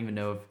 I don't even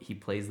know if he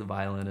plays the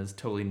violin is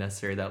totally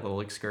necessary, that little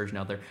excursion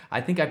out there.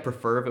 I think I'd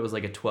prefer if it was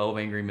like a 12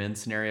 Angry Men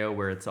scenario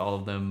where it's all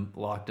of them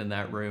locked in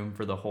that room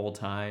for the whole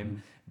time. Mm-hmm.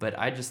 But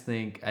I just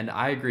think, and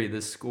I agree,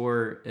 the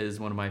score is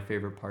one of my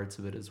favorite parts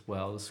of it as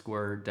well. The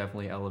score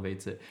definitely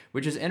elevates it,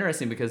 which is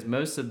interesting because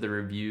most of the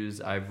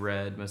reviews I've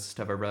read, most of the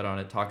stuff I've read on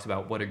it talks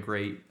about what a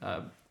great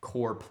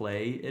core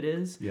play it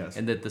is. Yes.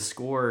 And that the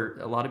score,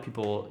 a lot of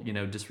people,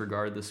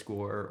 disregard the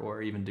score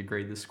or even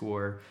degrade the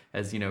score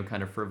as,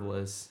 kind of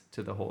frivolous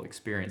to the whole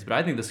experience. But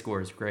I think the score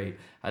is great.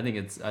 I think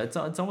it's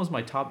almost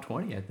my top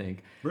 20, I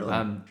think.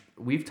 Really?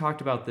 We've talked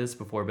about this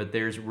before, but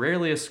there's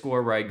rarely a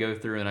score where I go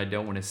through and I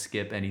don't want to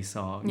skip any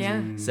songs. Yeah.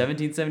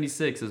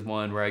 1776 is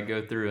one where I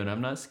go through and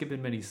I'm not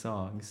skipping many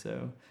songs.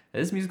 So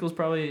this musical is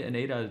probably an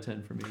 8 out of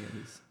 10 for me at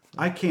least.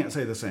 I can't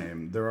say the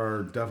same. There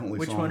are definitely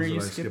Which songs one are that you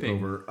I skip skipping?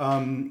 over.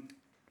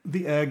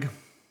 The Egg.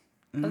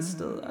 That's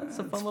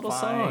a fun little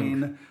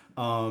Fine.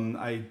 song.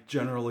 I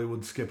generally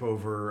would skip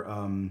over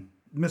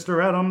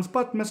Mr. Adams,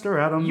 but Mr.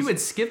 Adams. You would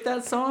skip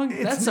that song?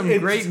 That's some it's-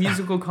 great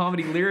musical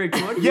comedy lyrics.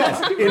 What are you Yes,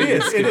 talking it about?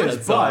 is. Skip It that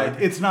is, song.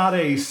 but it's not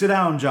a sit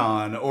down,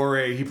 John, or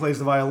a he plays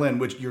the violin,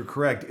 which you're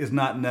correct is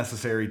not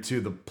necessary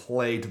to the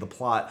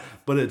plot,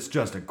 but it's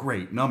just a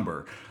great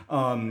number.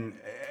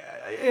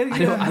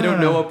 I don't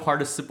know a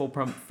participle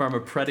from a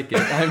predicate.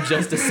 I'm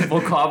just a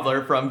simple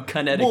cobbler from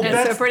Connecticut. Well, That's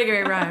that's a pretty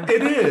great rhyme.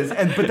 It is,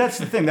 but that's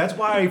the thing. That's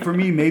why for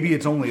me maybe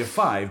it's only a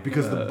 5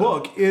 because the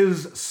book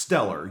is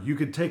stellar. You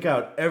could take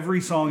out every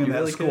song in You that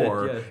really could,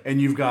 score, yeah.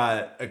 and you've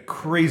got a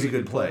crazy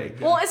good play.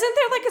 Well, isn't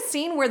there like a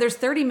scene where there's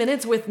 30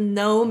 minutes with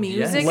no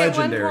music at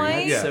one Legendary.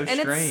 point? Yeah. So and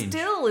strange. it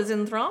still is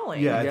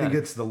enthralling. Yeah, I Yeah. think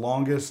it's the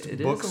longest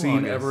It book is the scene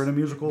longest. ever in a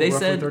musical. They roughly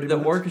said 30 the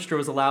minutes. orchestra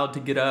was allowed to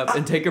get up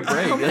and take a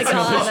break. Oh my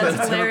God,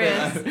 that's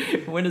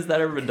hilarious. When has that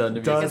ever been done to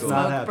Does musicals? not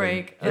Smoke happen.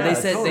 break. And Yeah, they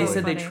said totally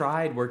they funny.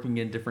 tried working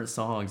in different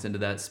songs into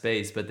that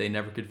space, but they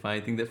never could find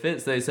anything that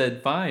fits. They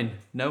said, "Fine,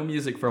 no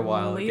music for a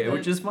while." Leave Okay, it.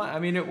 which is fine. I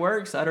mean, it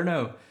works. I don't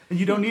know. And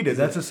you don't need it.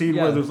 That's a scene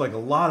Yeah. where there's like a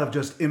lot of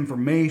just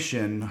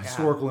information,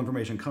 historical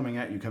information coming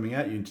at you,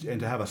 and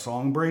to have a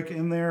song break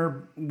in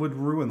there would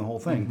ruin the whole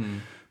thing. Mm-hmm.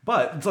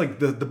 But it's like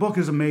the book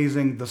is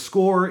amazing. The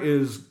score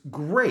is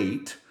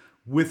great,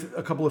 with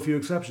a couple of few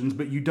exceptions,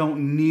 but you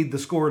don't need the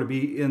score to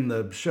be in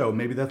the show.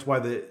 Maybe that's why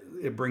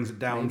it brings it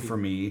down for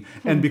me.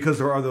 And because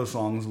there are those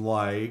songs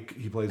like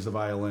he plays the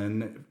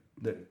violin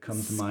that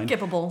comes to mind.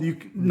 Skippable.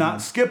 Not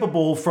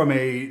skippable from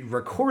a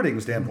recording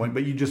standpoint,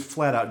 but you just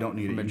flat out don't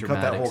need From it. a You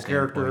cut that whole dramatic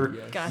character. standpoint,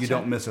 yes. Gotcha. You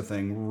don't miss a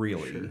thing,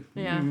 really.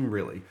 Yeah.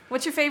 Really.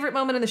 What's your favorite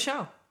moment in the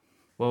show?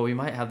 Well, we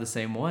might have the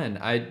same one.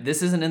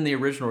 This isn't in the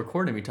original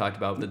recording we talked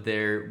about, but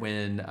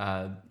when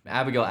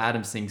Abigail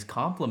Adams sings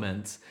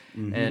 "Compliments,"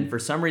 and for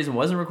some reason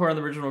wasn't recorded on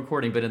the original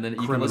recording, but you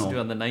can listen to it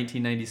on the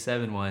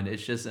 1997 one.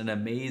 It's just an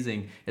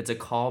amazing. It's a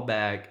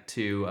callback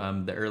to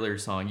the earlier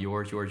song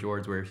 "Yours, Yours,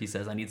 Yours," where he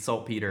says, "I need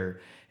saltpeter,"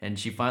 and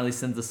she finally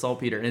sends the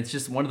saltpeter, and it's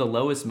just one of the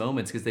lowest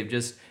moments because they've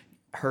just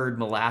heard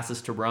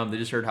molasses to rum. They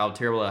just heard how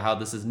terrible, how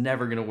this is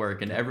never going to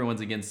work, and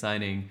everyone's against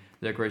signing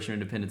the Declaration of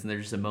Independence, and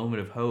there's just a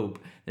moment of hope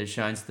that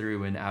shines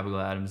through in Abigail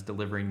Adams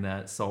delivering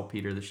that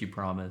saltpeter that she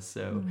promised.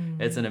 So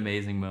it's an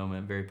amazing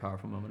moment, very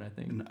powerful moment, I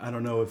think. And I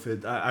don't know if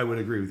I would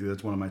agree with you.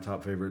 That's one of my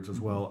top favorites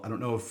as well. I don't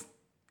know if,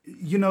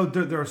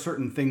 there are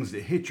certain things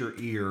that hit your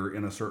ear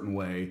in a certain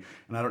way.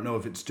 And I don't know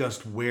if it's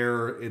just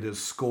where it is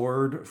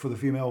scored for the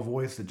female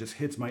voice that just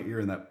hits my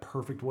ear in that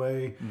perfect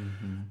way.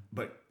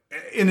 But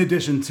in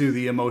addition to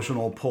the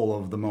emotional pull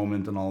of the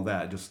moment and all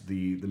that, just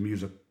the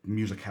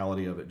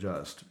musicality of it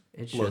just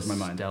It's blows just my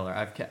mind. stellar.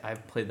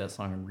 I've played that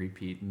song on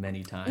repeat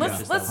many times.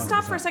 Let's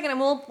stop for a second and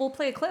we'll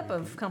play a clip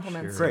of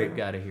Compliments. Sure. Great. We've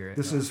got to hear it.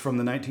 This is from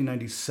the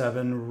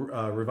 1997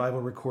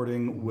 revival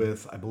recording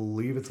with, I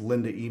believe it's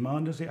Linda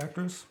Emond as the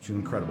actress. She's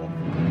incredible.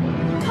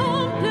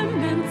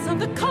 Compliments of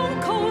the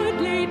Concord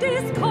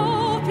Ladies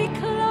Coffee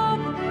Club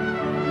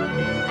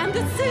and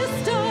the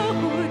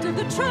Sisterhood of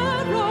the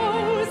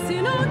Truro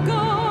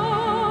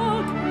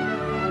Synagogue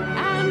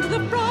and the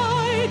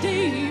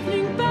Friday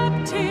Evening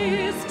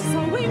Baptist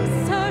Sewing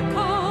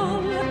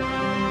Circle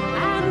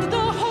and the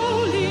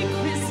Holy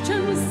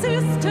Christian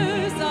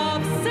Sisters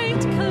of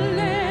St.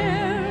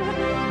 Clair,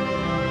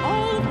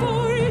 all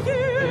for you,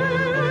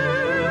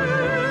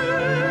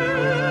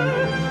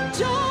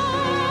 John.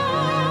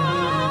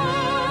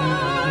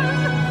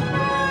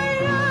 I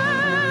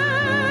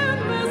am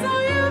as I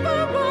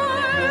ever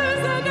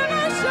was and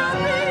ever shall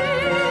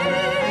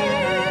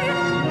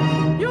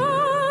be.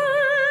 Yours.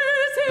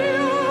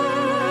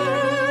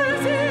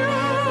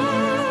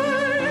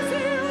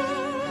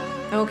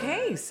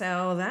 Okay,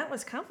 so that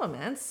was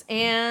Compliments.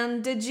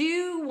 And did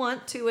you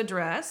want to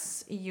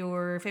address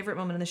your favorite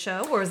moment in the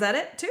show, or is that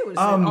it too? Is it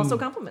also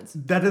Compliments?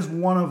 That is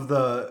one of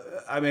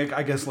the,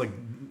 I guess like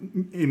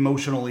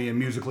emotionally and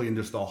musically and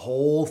just the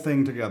whole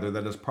thing together,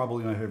 that is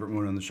probably my favorite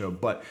moment on the show.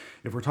 But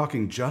if we're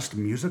talking just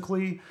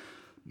musically,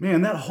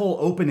 man, that whole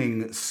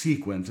opening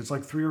sequence, it's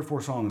like 3 or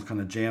 4 songs kind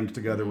of jammed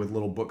together with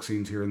little book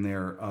scenes here and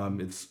there.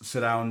 It's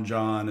Sit Down,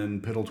 John,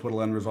 and Piddle,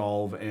 Twiddle, and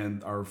Resolve,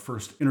 and our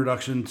first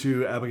introduction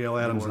to Abigail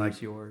Adams.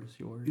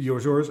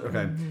 Yours.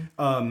 Okay.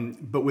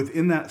 But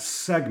within that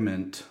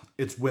segment,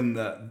 it's when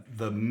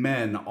the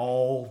men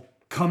all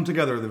come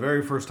together the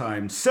very first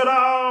time. Sit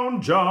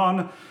down,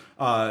 John.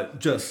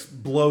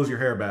 Just blows your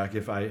hair back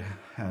if I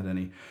had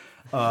any.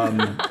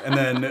 And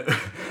then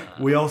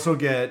we also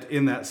get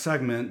in that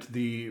segment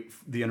the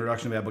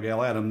introduction of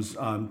Abigail Adams.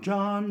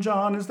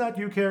 John, is that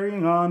you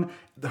carrying on?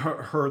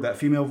 Her that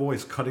female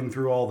voice cutting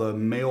through all the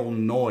male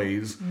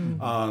noise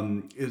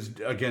is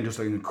again just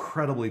an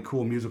incredibly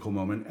cool musical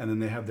moment. And then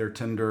they have their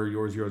tender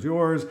yours, yours,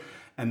 yours.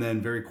 And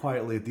then very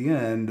quietly at the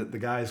end, the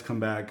guys come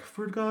back,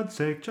 for God's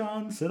sake,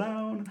 John, sit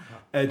down.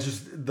 And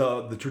just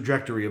the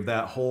trajectory of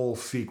that whole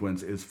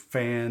sequence is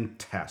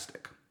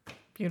fantastic.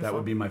 Beautiful. That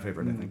would be my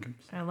favorite, I think.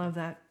 I love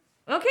that.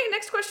 Okay,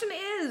 next question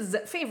is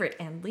favorite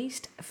and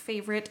least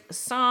favorite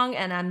song.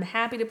 And I'm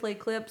happy to play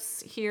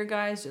clips here,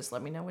 guys. Just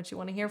let me know what you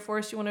want to hear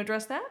first. You want to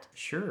address that?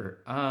 Sure.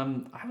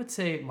 I would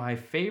say my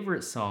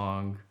favorite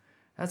song,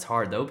 that's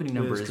hard. The opening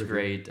number is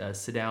great.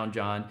 Sit Down,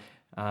 John.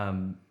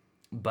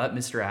 But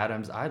Mr.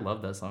 Adams, I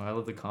love that song. I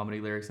love the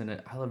comedy lyrics in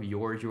it. I love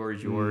Yours,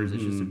 Yours, Yours.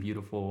 It's just a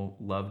beautiful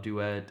love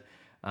duet.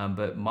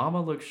 But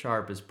Mama Look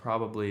Sharp is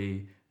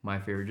probably my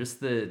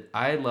favorite.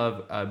 I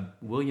love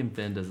William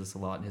Finn does this a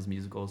lot in his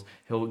musicals.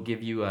 He'll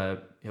give you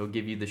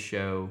the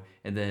show,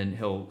 and then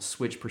he'll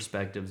switch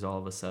perspectives all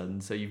of a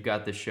sudden. So you've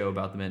got this show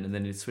about the men, and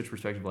then it's switch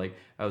perspective, like,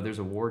 oh, there's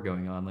a war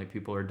going on, like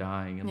people are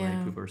dying and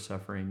like people are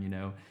suffering,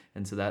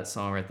 And so that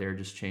song right there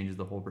just changes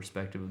the whole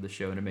perspective of the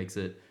show, and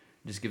it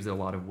just gives it a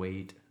lot of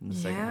weight in the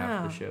second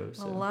half of the show.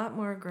 So. A lot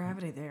more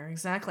gravity there,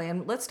 exactly.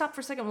 And let's stop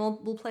for a second. We'll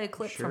play a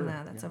clip from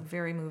that. That's a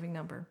very moving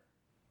number.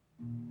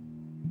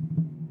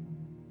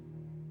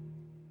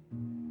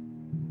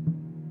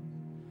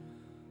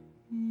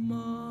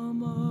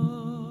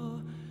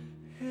 Mama,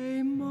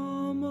 hey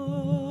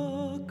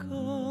mama,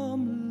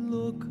 come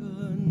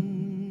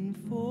looking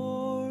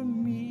for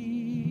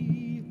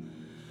me.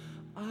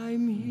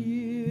 I'm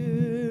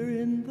here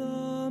in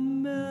the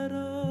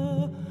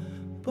meadow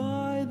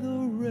by the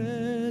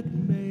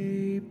red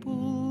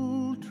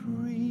maple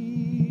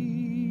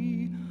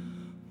tree.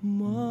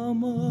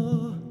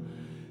 Mama,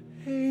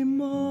 hey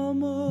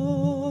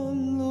mama,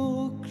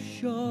 look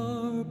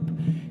sharp,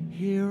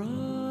 here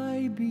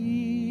I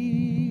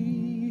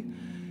be.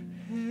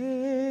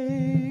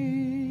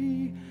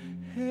 Hey,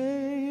 hey,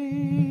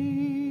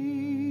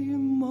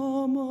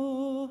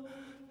 mama,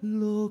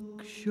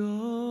 look sharp.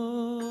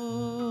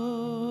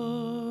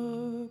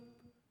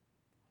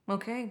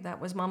 Okay, that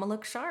was Mama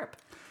Look Sharp.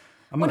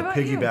 I'm going to What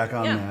about you? piggyback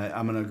on Yeah. that.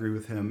 I'm going to agree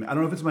with him. I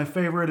don't know if it's my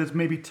favorite. It's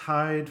maybe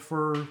tied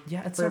for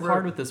Yeah, it's favorite. so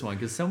hard with this one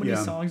because so many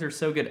Yeah. songs are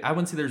so good. I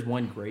wouldn't say there's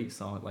one great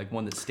song, like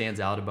one that stands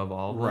out above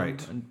all of them.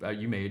 Right.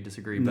 And, you may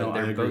disagree, No, but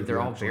I agree with they're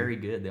you, all actually. very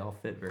good. They all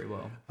fit very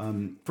well.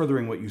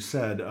 Furthering what you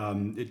said,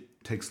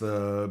 it brings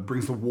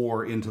the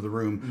war into the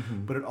room,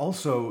 but it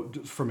also,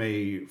 just from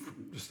I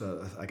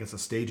guess a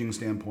staging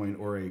standpoint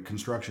or a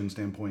construction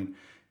standpoint,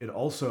 it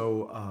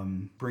also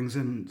brings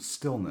in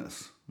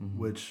stillness,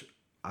 which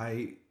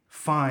I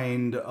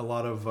find a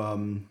lot of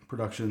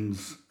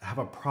productions have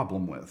a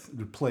problem with.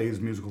 Plays,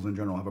 musicals in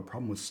general have a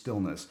problem with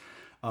stillness.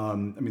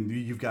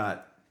 You've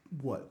got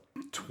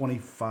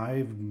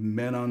 25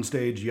 men on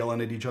stage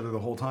yelling at each other the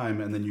whole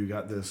time, and then you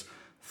got this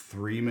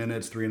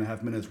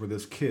 3.5 minutes where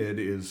this kid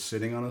is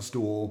sitting on a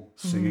stool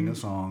singing a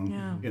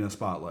song in a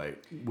spotlight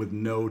with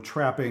no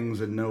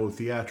trappings and no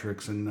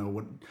theatrics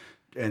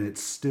and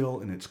it's still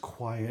and it's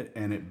quiet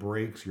and it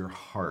breaks your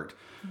heart.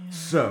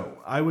 So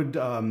I would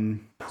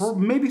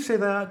maybe say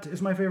that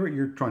is my favorite.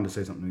 You're trying to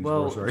say something.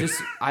 Well, sorry.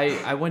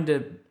 I wanted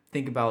to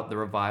think about the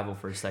revival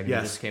for a second that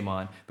Yes. just came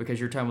on because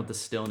you're talking about the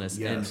stillness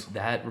Yes. and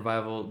that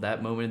revival,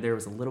 that moment there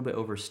was a little bit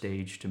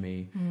overstaged to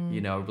me, a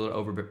little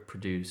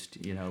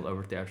overproduced,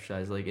 over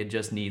theatricized. Like it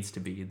just needs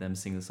to be them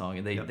sing the song,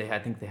 and I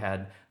think they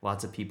had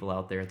lots of people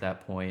out there at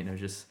that point, and it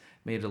just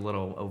made it a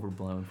little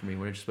overblown for me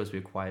when it's supposed to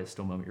be a quiet,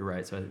 still moment. You're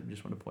right, so I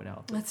just want to point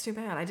out That's too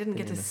bad. I didn't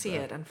get to missed see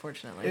that. it,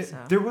 unfortunately. So.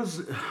 There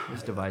was it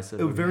was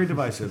divisive. It was very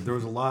divisive. There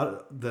was a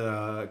lot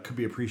that could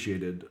be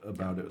appreciated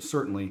about it,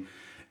 certainly.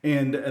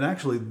 And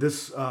actually,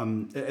 this,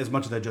 as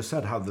much as I just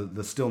said, how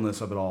the stillness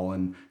of it all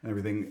and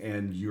everything,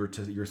 and you're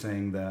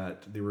saying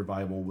that the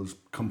revival was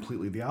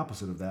completely the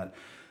opposite of that.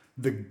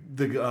 The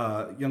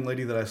young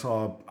lady that I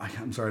saw,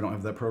 I'm sorry, I don't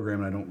have that program,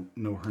 and I don't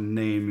know her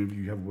name. If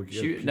you have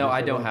Wikipedia, No,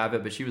 I don't have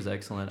it, but she was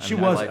excellent. She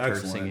I was liked her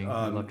excellent. singing.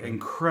 I loved her.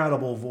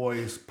 Incredible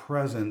voice,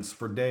 presence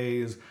for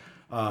days,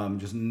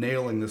 just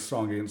nailing this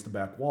song against the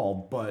back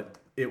wall. But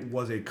it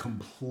was a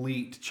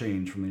complete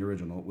change from the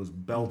original. It was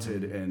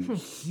belted and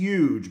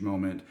huge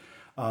moment,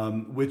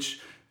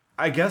 which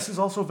I guess is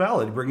also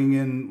valid, bringing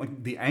in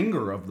like the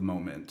anger of the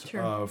moment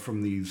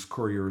from these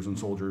couriers and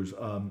soldiers.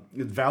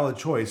 It's valid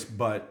choice,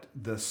 but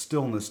the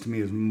stillness to me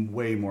is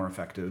way more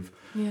effective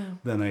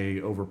than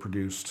a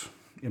overproduced,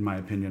 in my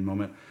opinion,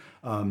 moment.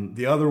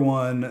 The other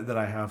one that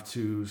I have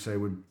to say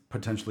would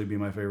potentially be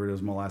my favorite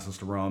is Molasses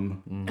to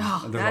Rum.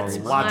 Oh, And there's that's a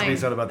lot to be mine.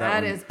 said about that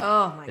one. Is,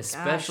 oh my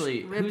Especially,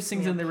 gosh. who rips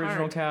sings me in the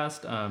original apart.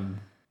 cast?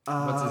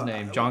 What's his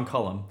name? John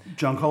Cullum.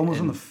 John Cullum was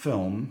in the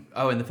film.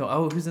 Oh, in the film.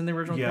 Oh, who's in the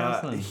original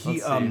cast then?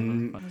 he Let's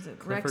see. Was it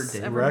Clifford Rex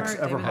David- Rex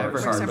Everhart? Everhart.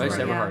 David- Everhart. Rex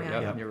Yeah, Everhart. yeah.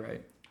 Yep, you're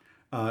right.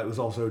 It was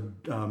also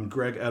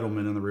Greg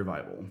Edelman in the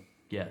revival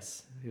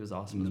Yes, he was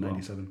awesome in as the well.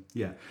 97.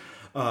 Yeah.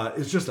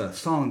 It's just a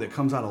song that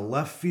comes out of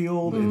left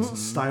field. It's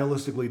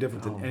stylistically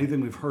different than anything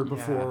we've heard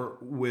before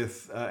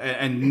with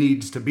and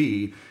needs to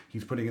be.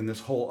 He's putting in this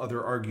whole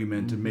other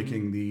argument and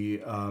making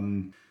the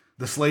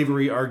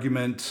slavery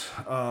argument.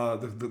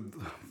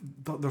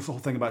 There's the whole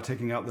thing about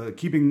taking out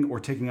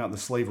the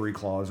slavery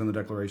clause in the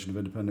Declaration of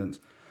Independence.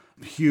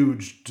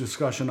 Huge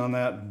discussion on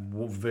that,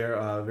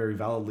 very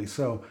validly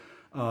so.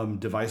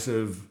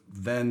 divisive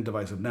then,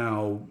 divisive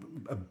now,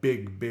 a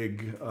big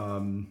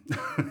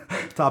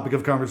topic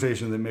of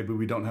conversation that maybe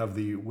we don't have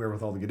the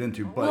wherewithal to get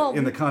into. But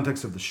in the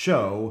context of the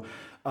show,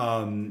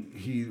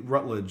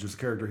 Rutledge, this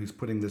character, he's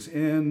putting this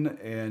in,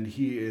 and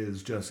he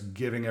is just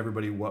giving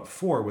everybody what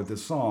for with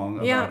this song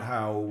about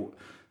how,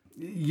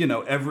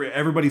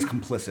 everybody's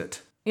complicit.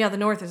 Yeah, the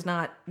North is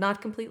not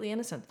completely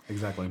innocent.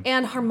 Exactly.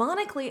 And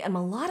harmonically and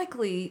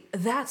melodically,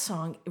 that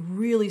song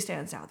really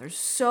stands out. There's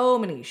so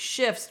many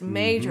shifts,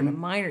 major to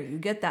minor. You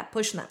get that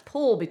push and that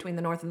pull between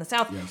the North and the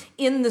South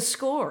in the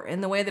score,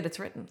 in the way that it's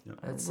written. Yep.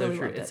 That's so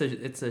true.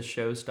 It's a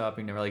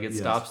show-stopping number. Like, it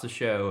stops the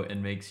show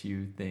and makes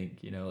you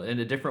think, in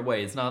a different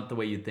way. It's not the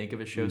way you think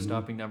of a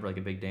show-stopping number, like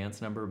a big dance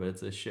number, but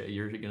it's a show.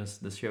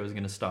 The show is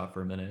gonna stop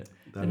for a minute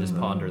and just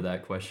ponder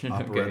that question.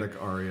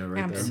 Operatic aria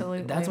right there.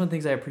 Absolutely. That's one of the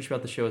things I appreciate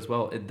about the show as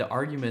well. The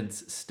argument's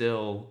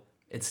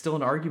it's still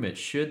an argument.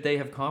 Should they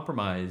have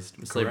compromised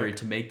with slavery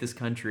to make this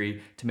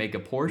country, to make a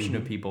portion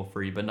of people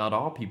free, but not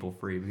all people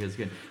free? Because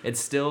again, it's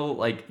still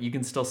like, you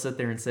can still sit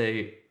there and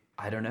say,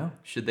 I don't know.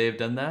 Should they have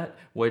done that?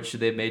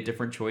 Should they have made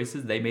different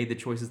choices? They made the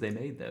choices they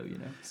made, though,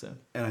 So.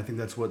 And I think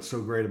that's what's so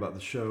great about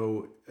the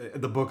show,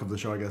 the book of the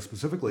show, I guess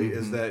specifically,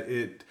 is that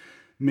it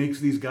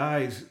makes these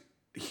guys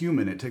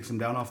human. It takes them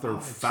down off their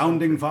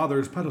founding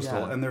fathers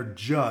pedestal, and they're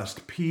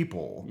just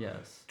people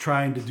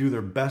trying to do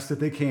their best that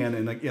they can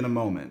in a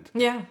moment.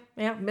 Yeah,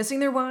 missing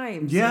their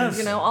wives. Yes.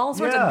 And, all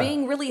sorts of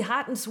being really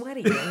hot and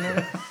sweaty.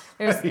 And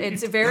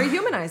it's very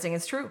humanizing.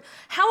 It's true.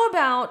 How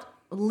about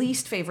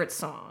least favorite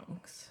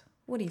songs?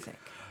 What do you think?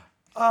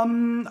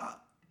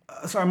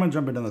 Sorry, I'm going to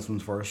jump into this one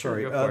first.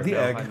 Sorry. The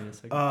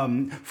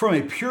Egg. From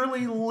a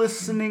purely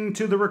listening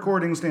to the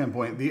recording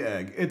standpoint, The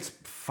Egg, it's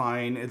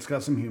fine. It's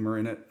got some humor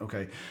in it.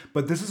 Okay.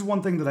 But this is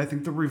one thing that I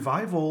think the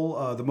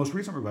revival, the most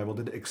recent revival,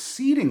 did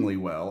exceedingly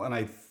well. And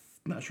I'm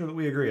not sure that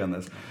we agree on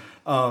this.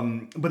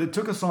 But it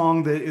took a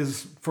song that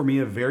is, for me,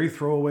 a very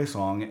throwaway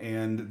song.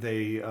 And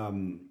they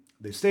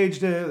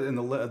staged it, and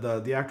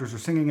the actors are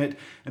singing it.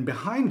 And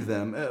behind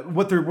them,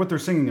 what they're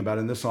singing about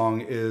in this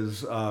song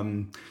is...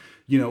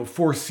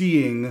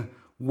 foreseeing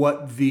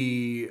what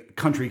the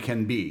country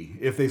can be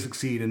if they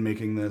succeed in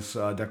making this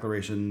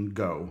declaration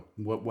go,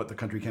 what the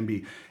country can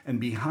be. And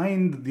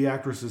behind the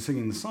actresses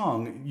singing the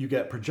song, you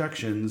get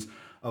projections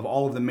of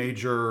all of the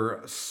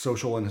major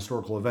social and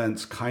historical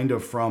events, kind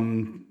of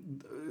from,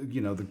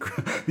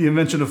 the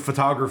invention of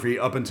photography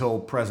up until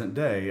present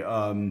day,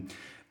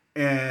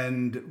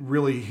 and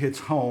really hits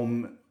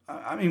home,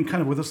 I mean,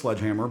 kind of with a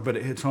sledgehammer, but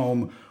it hits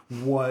home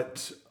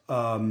what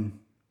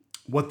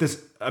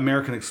this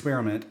American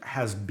experiment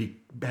has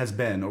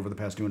been over the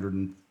past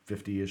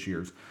 250-ish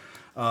years.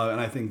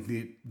 And I think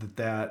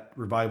that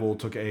revival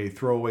took a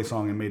throwaway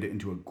song and made it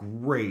into a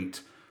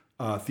great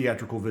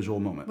theatrical visual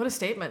moment. What a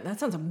statement. That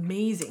sounds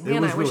amazing.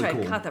 Man, I wish I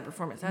had caught that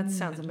performance. That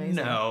sounds amazing.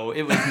 No,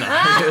 it was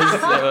not. It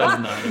was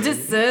not.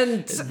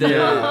 Dissent.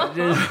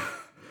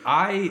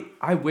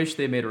 I wish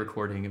they made a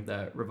recording of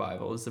that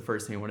revival, is the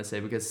first thing I want to say,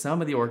 because some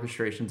of the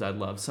orchestrations I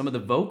love. Some of the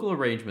vocal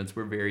arrangements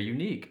were very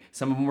unique.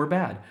 Some of them were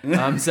bad.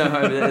 So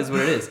it is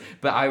what it is.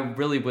 But I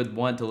really would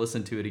want to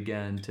listen to it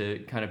again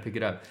to kind of pick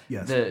it up.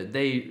 Yes.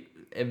 They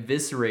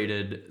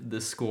eviscerated the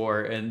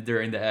score, and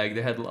during the Egg,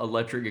 they had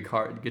electric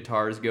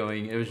guitars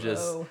going. It was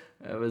just... Whoa.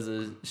 It was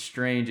a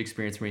strange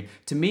experience for me.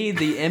 To me,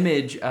 the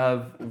image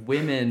of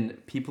women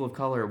of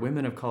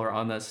color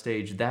on that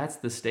stage, that's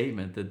the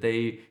statement, that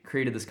they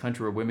created this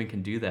country where women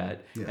can do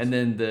that. Yes. And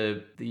then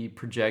the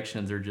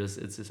projections are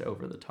it's just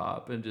over the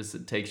top, and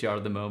it takes you out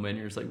of the moment.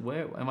 You're just like,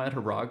 wait, am I at a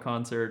rock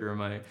concert, or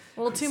am I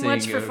too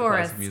much for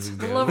Forrest? A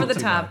little over the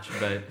top. Much,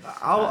 but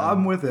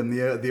I'm with him.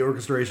 The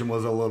orchestration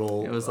was a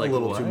little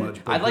too much.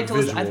 I'd like to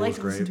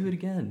listen to it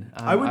again.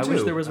 I would too. I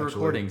wish there was a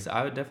recording. So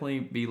I would definitely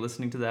be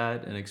listening to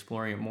that and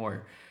exploring it more.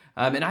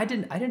 And I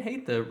didn't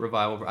hate the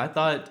revival. I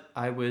thought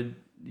I would,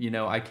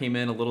 I came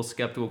in a little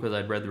skeptical because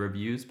I'd read the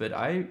reviews, but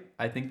I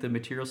think the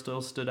material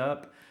still stood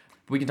up.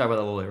 We can talk about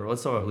that a little later.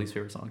 Let's talk about least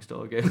favorite song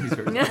still, okay? Least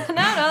favorite song. No,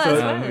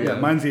 that's fine. Yeah,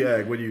 mine's The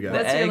Egg. What do you got?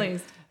 What's your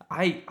least?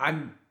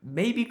 I'm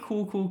maybe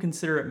Cool,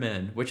 Considerate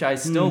Men, which I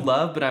still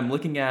love, but I'm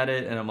looking at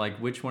it and I'm like,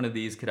 which one of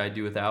these could I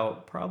do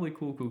without? Probably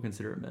Cool,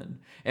 Considerate Men.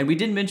 And we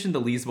didn't mention the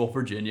Leesville,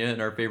 Virginia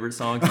in our favorite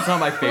songs. It's not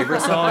my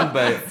favorite song,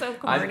 but so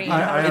corny.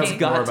 It's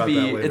got to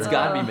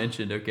be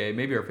mentioned. Okay,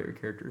 maybe our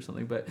favorite character or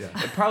something, but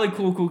probably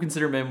Cool,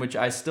 Considerate Men, which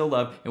I still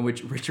love, and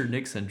which Richard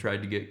Nixon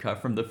tried to get cut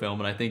from the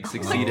film, and I think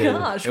succeeded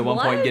at one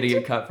point getting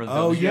it cut from the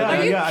film. Are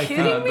you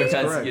kidding me?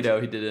 Because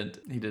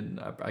he didn't.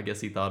 I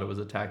guess he thought it was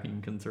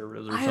attacking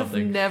conservatives or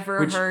something. I've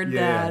never heard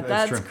that.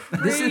 That's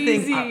crazy. This is the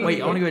thing.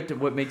 I want to go to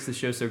what makes the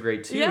show so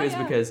great too,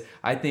 because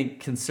I think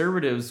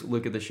conservatives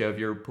look at the show. If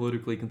you're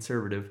politically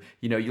conservative,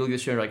 you look at the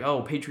show and you're like,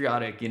 oh,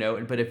 patriotic,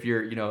 But if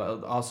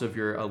you're, also if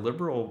you're a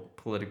liberal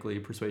politically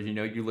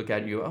persuaded, you look at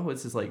it and you go, oh,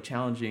 this is like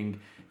challenging,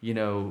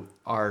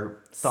 our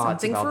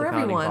thoughts something about for the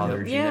founding everyone.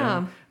 fathers.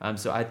 Yeah.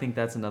 So I think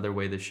that's another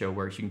way the show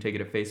works. You can take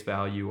it at face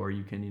value, or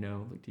you can,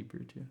 look deeper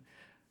too.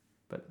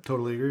 But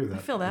totally agree with that.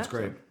 I feel that. That's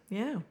great.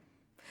 Yeah.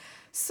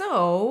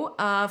 So,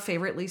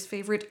 favorite, least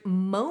favorite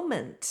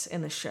moment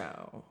in the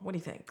show. What do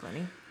you think,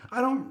 Lenny?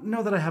 I don't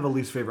know that I have a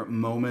least favorite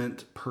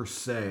moment per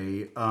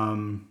se.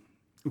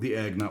 The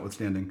egg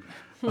notwithstanding.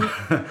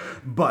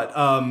 But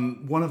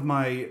one of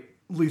my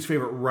least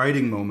favorite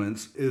writing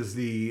moments is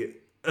the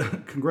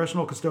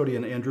congressional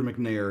custodian, Andrew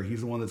McNair. He's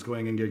the one that's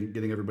going and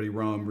getting everybody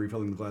rum,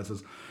 refilling the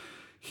glasses.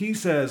 He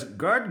says,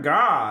 "Good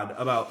God,"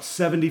 about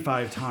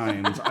 75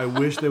 times. I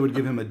wish they would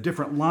give him a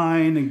different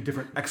line and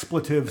different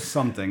expletive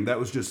something. That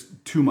was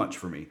just too much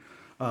for me.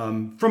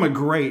 From a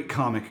great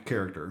comic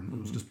character. It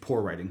was just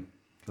poor writing.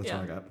 That's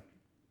what I got.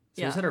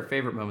 So we said our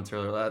favorite moments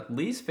earlier.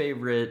 Least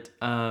favorite,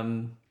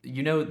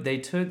 they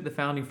took the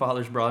Founding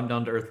Fathers, brought them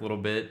down to earth a little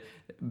bit.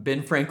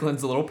 Ben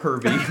Franklin's a little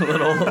pervy,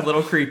 a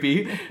little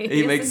creepy.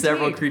 He makes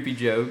several creepy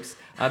jokes.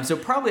 So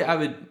probably I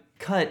would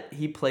cut,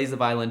 he plays the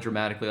violin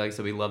dramatically, like I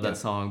said, we love that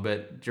song,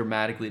 but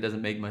dramatically it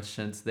doesn't make much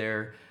sense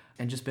there.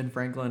 And just Ben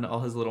Franklin, all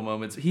his little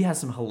moments. He has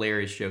some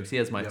hilarious jokes. He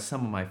has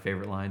some of my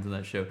favorite lines in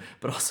that show,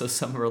 but also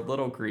some are a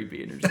little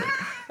creepy. And you're just like,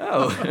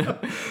 oh,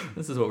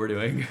 this is what we're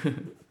doing.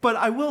 But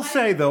I will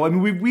say, though, I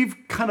mean, we've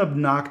kind of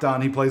knocked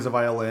on he plays the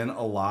violin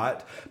a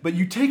lot, but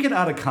you take it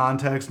out of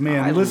context,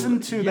 man. Listen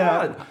to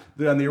that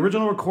on the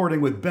original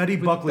recording with Betty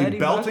Buckley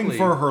belting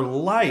for her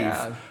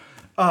life.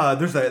 Yeah.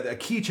 There's a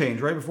key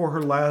change right before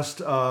her last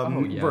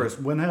verse.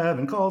 When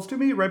heaven calls to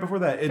me, right before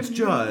that. It's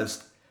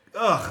just...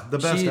 the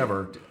best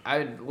ever.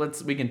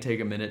 We can take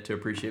a minute to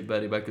appreciate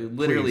Betty Buckley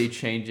literally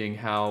changing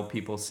how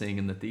people sing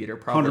in the theater.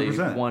 Probably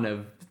 100%. One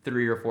of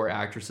 3 or 4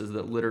 actresses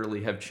that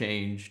literally have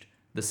changed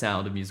the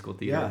sound of musical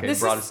theater. Yeah.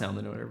 Brought a sound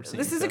that no one ever seen.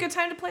 This is a good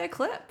time to play a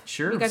clip.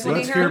 Sure. You guys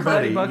let's hear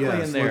Betty Buckley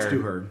in there. Let's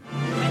do her.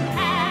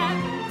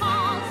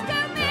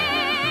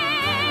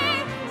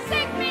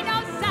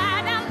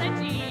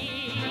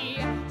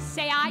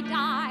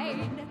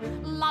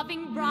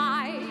 Loving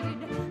bride,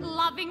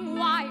 loving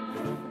wife,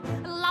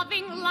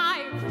 loving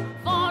life,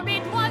 for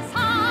it was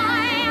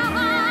high,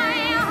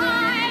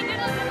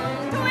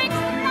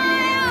 twixt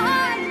my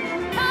heart,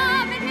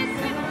 love in his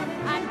will,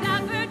 and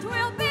ever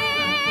 'twill be.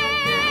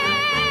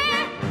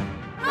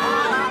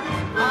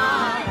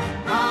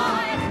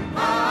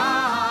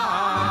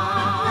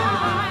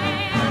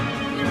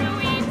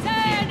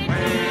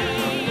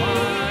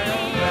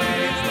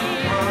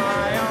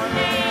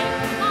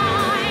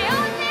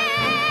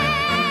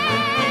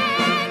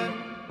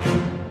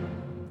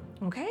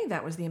 Through Okay,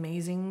 that was the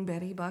amazing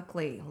Betty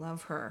Buckley.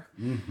 Love her.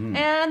 Mm-hmm.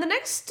 And the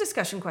next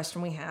discussion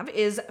question we have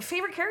is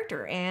favorite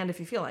character. And if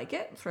you feel like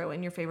it, throw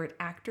in your favorite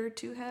actor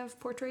to have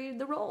portrayed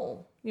the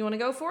role. You want to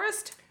go,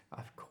 Forrest?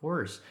 Of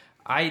course.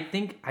 I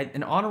think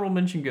an honorable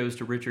mention goes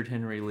to Richard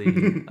Henry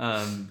Lee.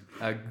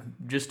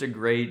 Just a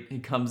great, he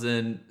comes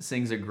in,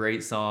 sings a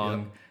great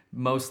song,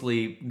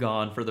 mostly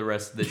gone for the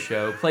rest of the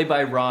show. Played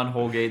by Ron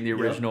Holgate in the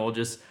original,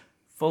 just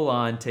full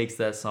on takes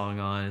that song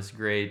on. It's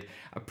great.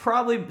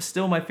 Probably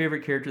still my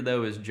favorite character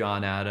though is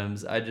John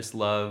Adams. I just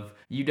love,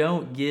 you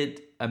don't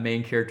get a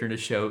main character in a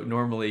show.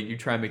 Normally you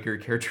try and make your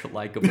character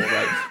likable,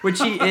 right? Which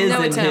he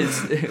is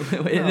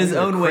in his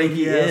own way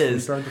he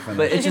is.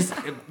 But it just,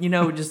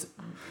 just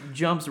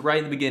jumps right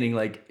in the beginning,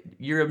 like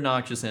you're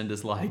obnoxious and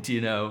disliked,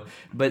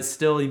 but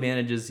still he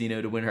manages,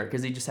 to win her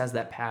because he just has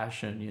that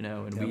passion,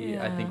 and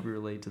I think we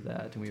relate to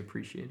that and we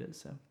appreciate it.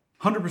 So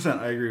 100%,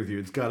 I agree with you.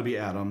 It's got to be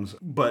Adams,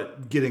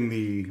 but getting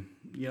the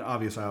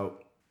obvious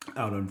out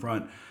in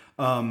front.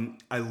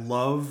 I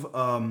love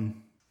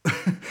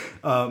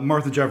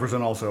Martha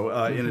Jefferson also.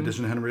 In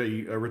addition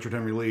to Richard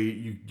Henry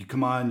Lee, you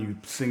come on, you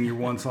sing your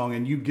one song,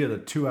 and you get a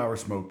 2-hour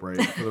smoke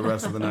break for the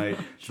rest of the night.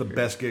 It's the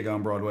best gig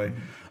on Broadway.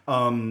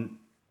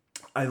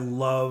 I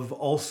love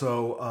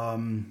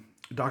also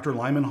Dr.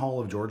 Lyman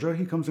Hall of Georgia.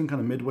 He comes in kind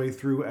of midway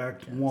through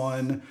Act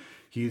 1.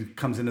 He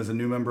comes in as a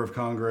new member of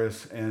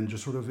Congress and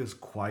just sort of is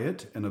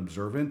quiet and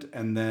observant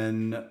and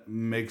then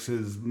makes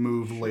his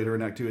move later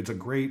in Act 2. It's a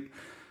great,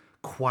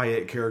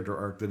 quiet character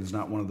arc that is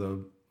not one of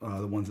the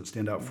ones that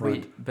stand out front.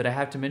 Wait, but I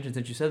have to mention,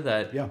 since you said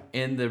that,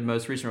 in the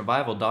most recent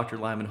revival, Dr.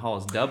 Lyman Hall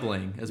is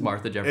doubling as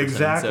Martha Jefferson.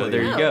 Exactly. So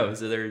there you go.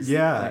 So there's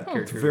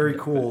it's very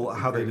cool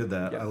how they did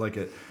that. I like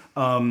it.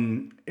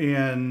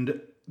 And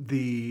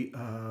the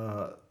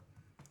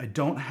I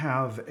don't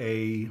have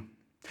a...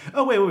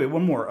 Oh, wait,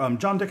 one more.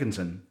 John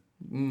Dickinson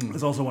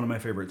is also one of my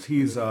favorites.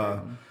 He has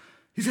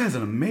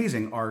an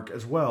amazing arc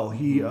as well.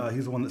 He's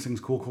the one that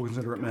sings Cool,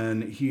 Considerate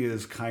Men. He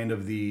is kind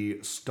of the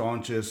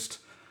staunchest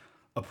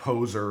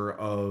opposer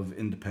of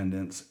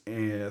independence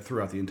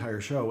throughout the entire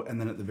show.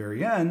 And then at the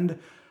very end,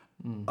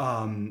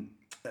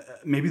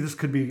 maybe this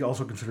could be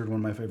also considered one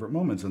of my favorite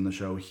moments in the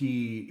show.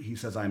 He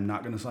says, I'm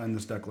not going to sign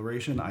this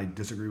declaration. I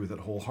disagree with it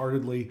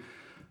wholeheartly.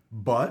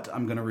 But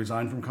I'm going to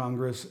resign from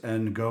Congress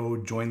and go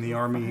join the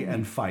army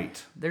and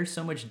fight. There's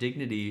so much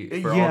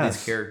dignity for all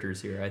these characters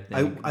here, I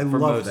think. I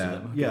love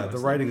that. Yeah, the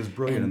writing is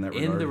brilliant in that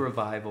regard. In the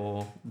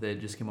revival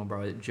that just came on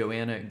Broadway,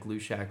 Joanna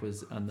Glushak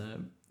was on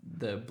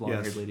the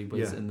blonde-haired lady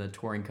was in the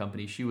touring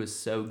company. She was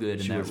so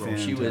good in that role.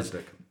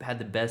 Fantastic. She had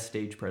the best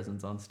stage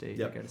presence on stage,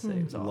 I got to say.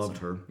 It was awesome. Loved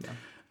her.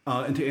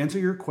 And to answer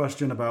your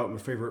question about my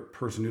favorite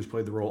person who's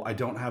played the role, I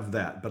don't have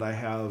that, but I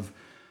have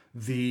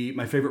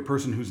my favorite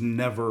person who's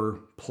never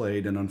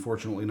played and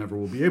unfortunately never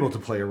will be able to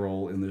play a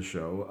role in this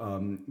show.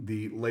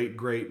 The late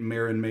great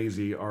Marin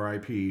Maisie,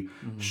 R.I.P.,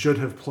 should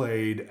have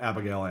played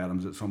Abigail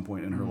Adams at some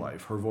point in her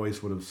life. Her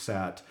voice would have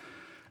sat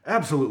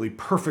absolutely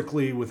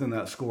perfectly within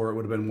that score. It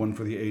would have been one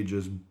for the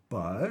ages.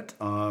 But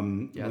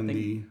when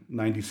the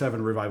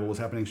 97 revival was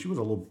happening, she was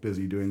a little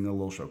busy doing a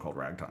little show called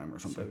Ragtime or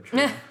something.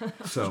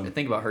 So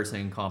Think about her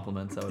singing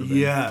compliments. That would have been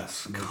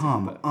yes, amazing,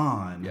 come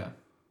on. Yeah.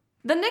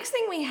 The next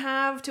thing we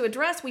have to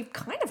address, we've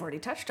kind of already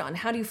touched on.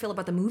 How do you feel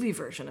about the movie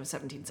version of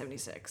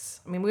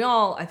 1776? I mean,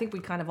 I think we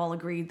kind of all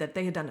agreed that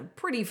they had done a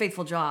pretty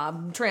faithful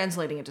job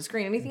translating it to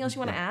screen. Anything else you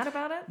want to add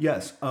about it?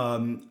 Yes.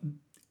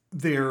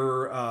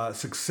 Their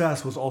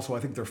success was also, I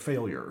think, their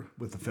failure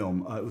with the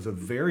film. It was a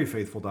very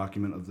faithful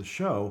document of the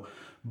show,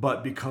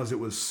 but because it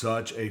was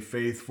such a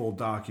faithful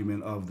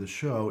document of the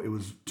show, it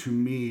was, to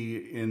me,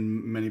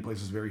 in many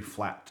places, very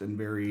flat and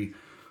very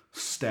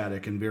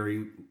static and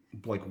very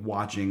like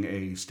watching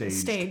a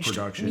staged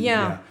production.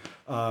 Yeah.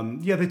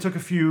 They took a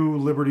few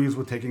liberties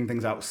with taking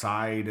things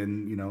outside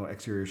and,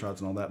 exterior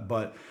shots and all that,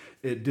 but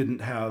it didn't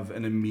have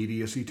an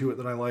immediacy to it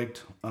that I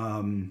liked.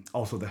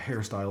 Also, the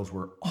hairstyles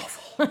were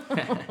awful.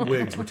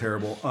 Wigs were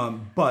terrible.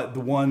 But the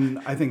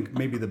one, I think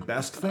maybe the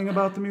best thing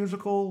about the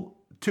musical,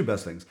 two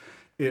best things.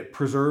 It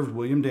preserved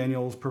William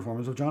Daniels'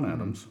 performance of John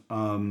Adams.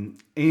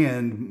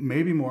 And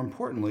maybe more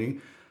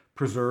importantly,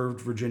 preserved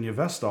Virginia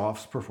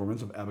Vestoff's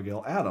performance of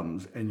Abigail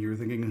Adams. And you're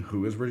thinking,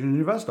 who is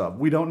Virginia Vestoff?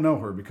 We don't know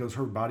her because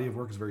her body of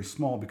work is very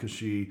small because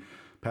she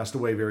passed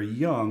away very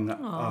young.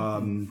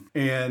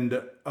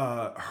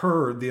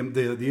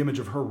 The image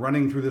of her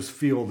running through this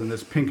field in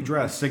this pink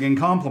dress, singing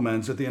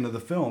compliments at the end of the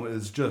film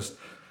is just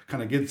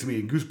kind of gets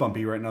me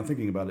goosebumpy right now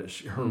thinking about it.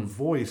 Her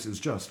voice is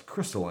just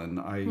crystalline.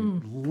 I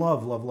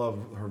love, love, love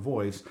her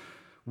voice.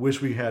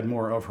 Wish we had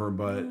more of her,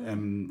 but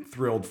am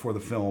thrilled for the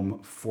film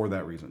for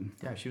that reason.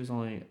 Yeah, she was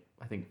only,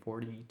 I think,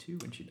 42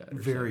 when she died.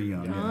 Very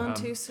young. Gone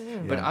too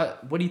soon.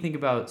 But what do you think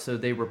about, so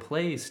they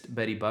replaced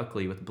Betty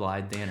Buckley with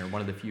Blythe Danner,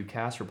 one of the few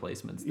cast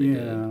replacements they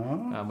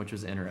did, which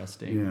was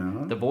interesting.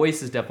 Yeah. The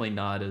voice is definitely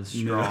not as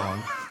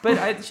strong,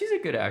 but she's a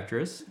good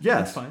actress. Yes.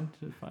 That's fine.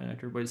 She's a fine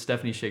actor. But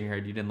Stephanie's shaking her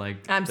head. You didn't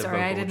like I'm the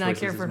sorry, I vocal did not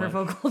care choices for as her much?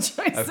 vocal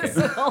choices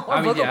Okay. at all.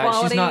 I mean, vocal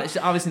quality. she's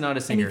obviously not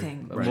a singer.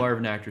 Anything. More of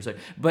an actress.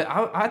 But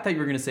I thought you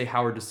were going to say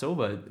Howard Da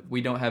Silva.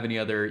 We don't have any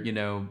other,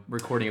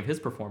 recording of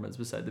his performance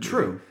beside the movie.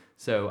 True.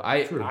 So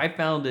I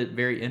found it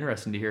very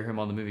interesting to hear him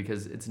on the movie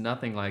because it's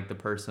nothing like the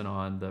person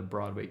on the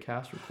Broadway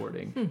cast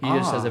recording. He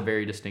just has a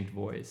very distinct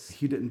voice.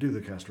 He didn't do the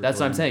cast recording. That's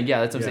what I'm saying.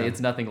 Yeah, that's what I'm saying.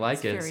 It's nothing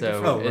like it. very So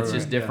different. it's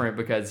just different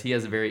because he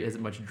has a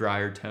much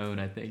drier tone,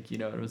 I think. You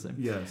know what I'm saying?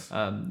 Yes.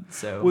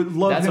 So We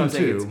love that's him what I'm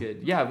saying. too. It's good.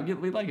 Yeah,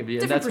 we like him. And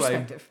Different that's why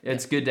perspective.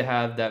 it's good to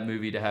have that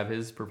movie to have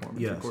his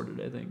performance Yes.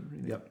 recorded, I think.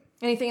 Yep.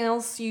 Anything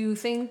else you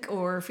think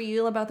or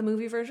feel about the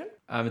movie version?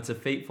 It's a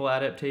fateful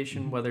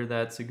adaptation. Whether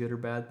that's a good or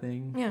bad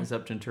thing is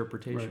up to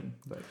interpretation.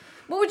 But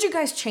What would you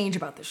guys change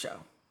about the show?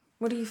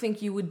 What do you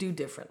think you would do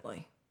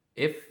differently?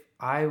 if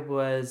I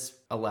was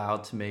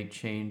allowed to make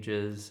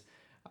changes,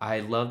 I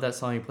love that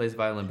song he plays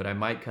violin, but I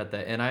might cut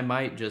that, and I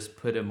might just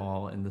put them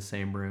all in the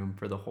same room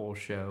for the whole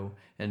show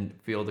and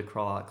feel the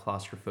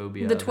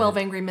claustrophobia. The of 12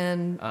 it. Angry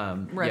Men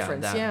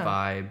reference, that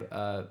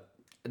vibe.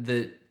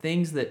 The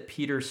things that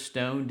Peter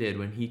Stone did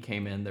when he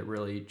came in that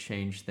really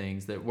changed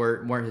things that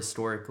weren't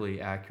historically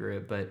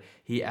accurate, but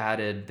he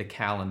added the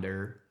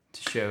calendar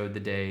to show the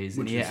days,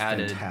 Which and he is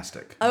added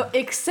fantastic. Oh,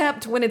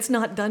 except when it's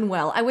not done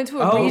well. I went to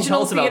a Oh, tell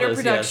regional us about theater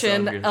this. Yes,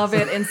 production I'm of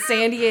it in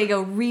San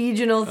Diego,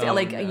 regional, Oh,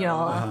 like, no.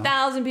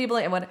 1,000 people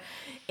and what.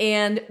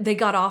 And they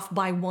got off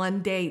by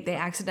one date. They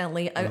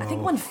accidentally, I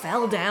think one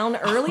fell down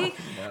early,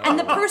 and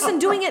the person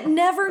doing it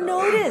never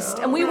noticed.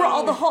 And we were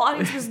all, the whole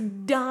audience was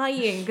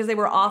dying because they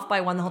were off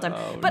by one the whole time.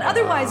 But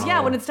otherwise, yeah,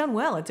 when it's done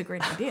well, it's a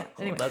great idea.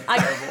 Anyway, That's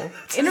terrible.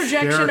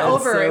 interjection Hysterical.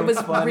 over. So It was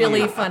funny.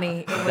 really funny.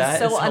 It was That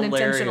so is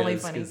unintentionally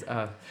hilarious, funny.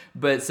 'cause,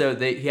 but so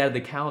he had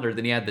the calendar,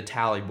 then he had the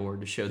tally board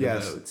to show the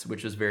Yes. votes,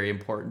 which was very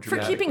important For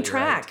keeping dramatically,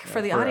 track right?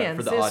 for the Yeah, audience.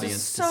 For the There's audience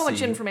just to so much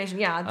see. information.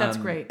 Yeah, that's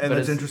great. And But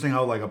it's it's- interesting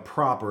how like a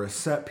prop or a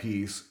set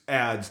piece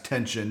adds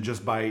tension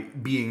just by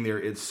being there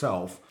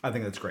itself. I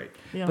think that's great.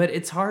 But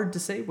it's hard to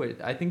say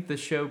what I think the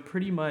show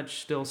pretty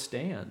much still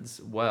stands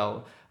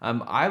well.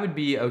 I would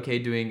be okay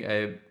doing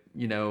a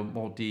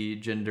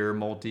multi-gender,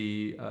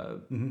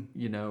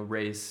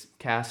 race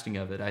casting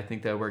of it. I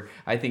think that worked.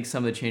 I think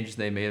some of the changes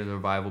they made in the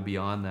revival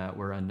beyond that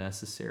were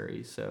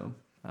unnecessary. So,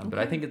 but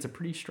I think it's a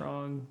pretty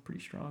strong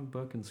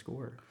book and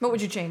score. What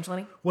would you change,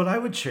 Lenny? What I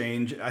would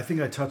change, I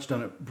think I touched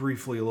on it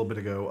briefly a little bit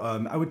ago.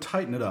 I would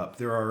tighten it up.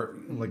 There are,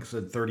 like I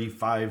said,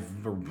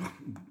 35 or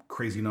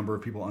crazy number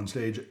of people on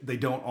stage. They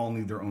don't all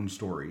need their own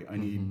story. I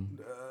need,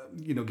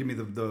 give me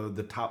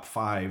the top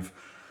 5,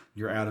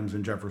 your Adams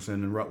and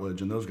Jefferson and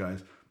Rutledge and those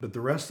guys. But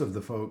the rest of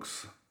the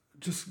folks,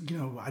 just,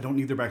 I don't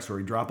need their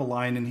backstory. Drop a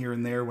line in here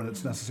and there when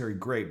it's necessary,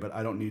 great, but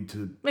I don't need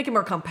to... Make it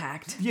more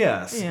compact.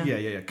 Yes. Yeah.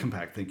 Yeah.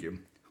 Compact, thank you.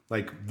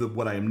 Like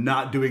what I am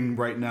not doing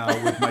right now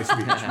with my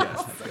speech.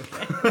 Yes.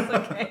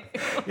 Okay.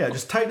 Yeah,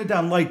 just tighten it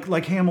down.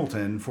 Like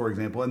Hamilton, for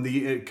example, and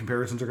the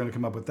comparisons are going to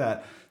come up with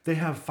that. They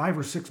have 5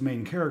 or 6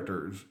 main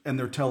characters, and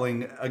they're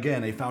telling,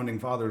 again, a founding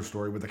fathers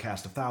story with a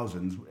cast of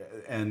thousands,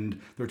 and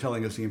they're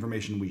telling us the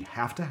information we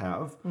have to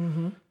have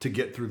to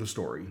get through the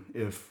story.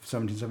 If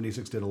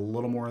 1776 did a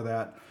little more of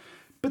that.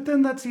 But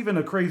then that's even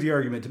a crazy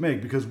argument to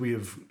make, because we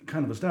have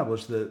kind of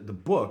established that the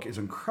book is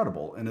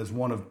incredible and is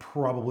one of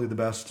probably the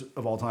best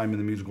of all time in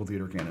the musical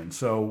theater canon.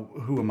 So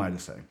who am I to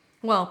say?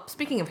 Well,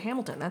 speaking of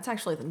Hamilton, that's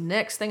actually the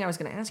next thing I was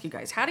going to ask you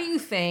guys. How do you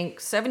think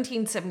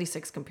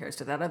 1776 compares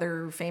to that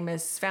other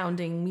famous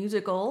founding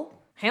musical,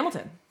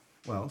 Hamilton?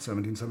 Well,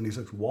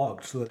 1776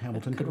 walked so that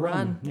Hamilton could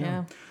run.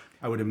 Yeah.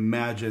 I would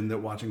imagine that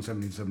watching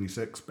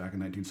 1776 back in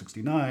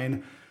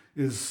 1969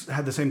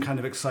 had the same kind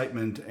of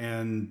excitement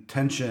and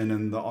tension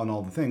and on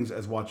all the things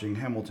as watching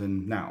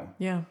Hamilton now.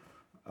 Yeah.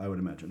 I would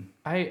imagine.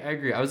 I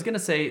agree. I was gonna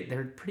say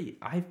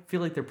I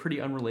feel like they're pretty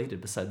unrelated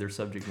beside their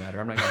subject matter.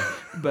 I'm not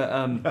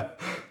gonna,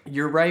 but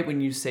you're right when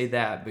you say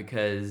that,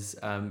 because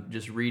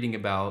just reading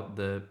about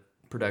the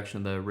production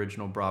of the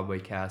original Broadway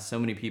cast, so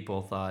many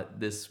people thought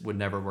this would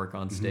never work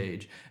on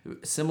stage.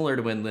 Similar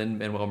to when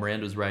Lin-Manuel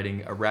Miranda was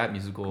writing a rap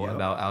musical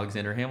about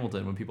Alexander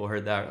Hamilton, when people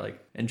heard that, like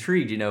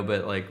intrigued,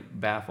 but like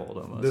baffled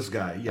almost. This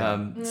guy,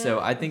 yeah. So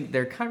I think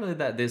they're kind of like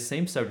that, this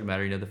same subject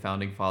matter, the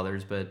founding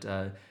fathers, but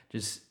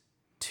just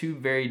two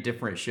very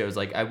different shows.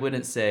 Like I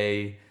wouldn't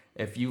say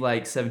if you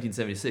like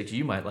 1776,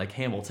 you might like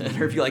Hamilton,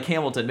 or if you like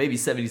Hamilton, maybe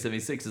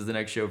 1776 is the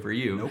next show for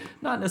you. Nope.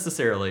 Not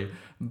necessarily,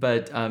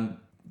 but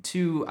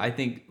two, I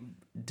think,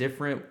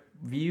 different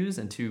views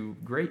and two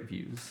great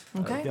views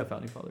Okay. of the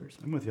founding fathers.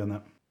 I'm with you on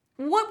that.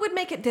 What would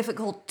make it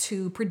difficult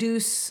to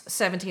produce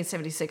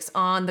 1776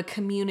 on the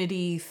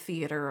community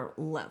theater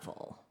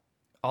level?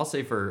 I'll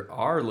say for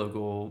our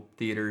local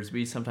theaters,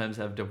 we sometimes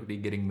have difficulty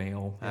getting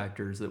male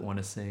actors that want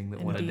to sing, that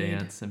want to Indeed.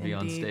 dance and be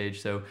on Indeed.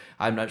 stage. So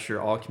I'm not sure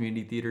all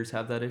community theaters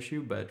have that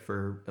issue, but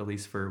at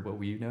least for what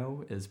we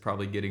know, is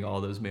probably getting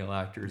all those male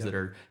actors that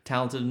are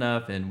talented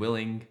enough and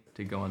willing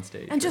to go on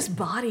stage. And just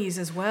bodies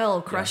as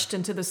well, crushed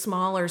into the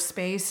smaller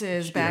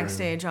spaces,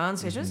 backstage, on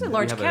stage. There's a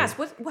large have cast.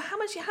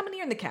 How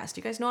many are in the cast? Do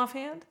you guys know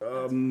offhand?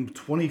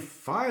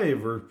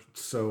 25 or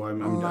so.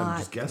 I'm lot.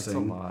 just guessing.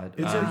 It's a lot.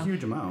 It's a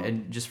huge amount.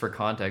 And just for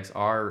context,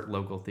 our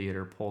local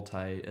theater, Pull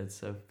Tight,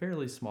 it's a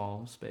fairly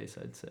small space,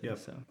 I'd say. Yep.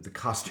 So. The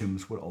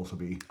costumes would also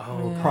be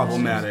Yes,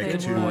 problematic they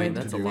to, would.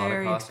 to That's a do. lot of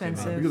Very costumes.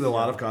 expensive. Because there are a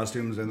lot of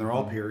costumes, and they're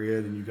all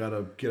period, and you got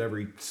to get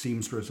every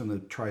seamstress in the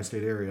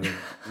tri-state area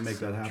to make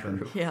that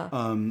happen. Yeah.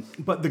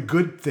 But the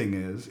good thing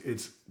is,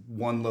 it's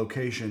one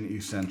location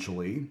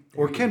essentially,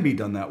 or can be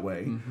done that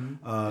way.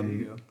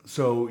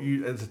 So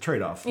it's a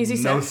trade-off.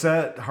 Easy No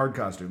set. set, hard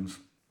costumes.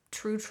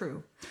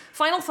 True.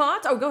 Final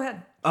thoughts? Oh, go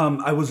ahead.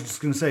 I was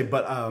just going to say,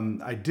 but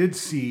I did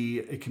see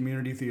a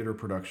community theater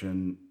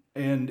production,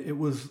 and it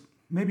was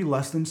maybe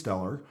less than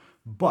stellar,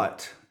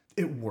 but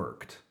it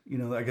worked.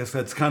 I guess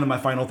that's kind of my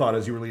final thought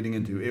as you were leading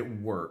into. It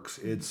works.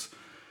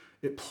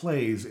 It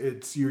plays.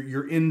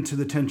 You're into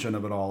the tension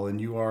of it all, and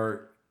you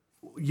are.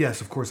 Yes,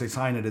 of course they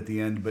sign it at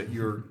the end, but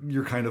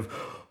you're kind of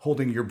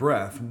holding your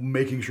breath,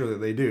 making sure that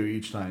they do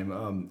each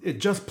time. It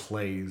just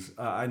plays.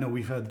 I know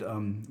we have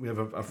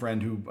a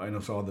friend who I know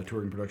saw the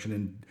touring production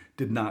and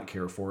did not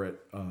care for it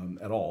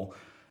at all.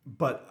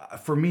 But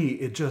for me,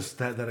 it just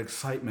that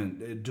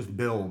excitement, it just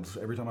builds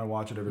every time I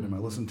watch it, every time I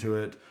listen to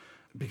it,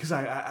 because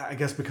I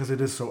guess because it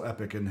is so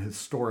epic and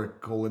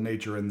historical in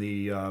nature, and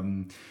the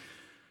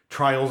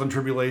trials and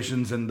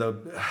tribulations and the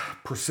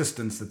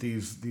persistence that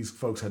these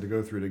folks had to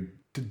go through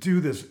to do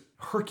this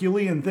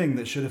Herculean thing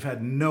that should have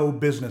had no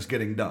business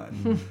getting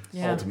done.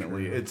 Yeah.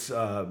 Ultimately, it's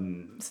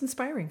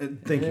inspiring.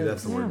 thank you.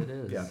 That's the word. It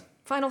is. Yeah.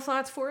 Final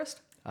thoughts,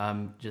 Forrest?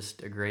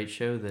 Just a great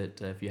show that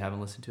if you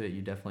haven't listened to it,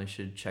 you definitely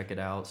should check it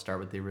out.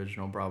 Start with the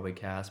original Broadway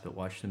cast, but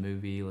watch the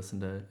movie, listen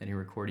to any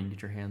recording,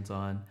 get your hands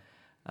on.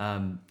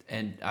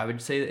 And I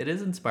would say that it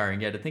is inspiring.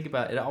 Yeah, to think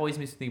about it always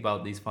makes me think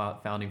about these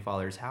founding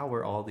fathers. How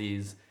were all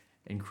these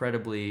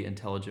incredibly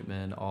intelligent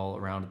men all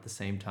around at the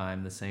same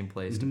time, the same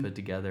place, to put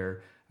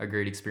together a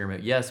great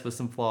experiment? Yes, with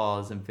some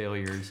flaws and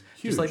failures,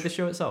 just like the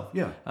show itself.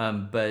 Yeah.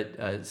 But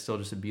it's still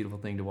just a beautiful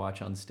thing to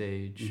watch on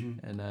stage,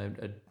 and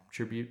a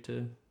tribute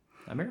to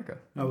America.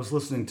 I was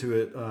listening to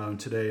it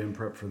today in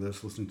prep for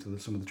this, listening to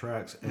some of the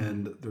tracks,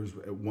 and there's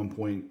at one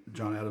point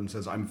John Adams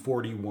says, "I'm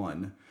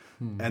 41,"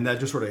 and that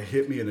just sort of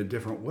hit me in a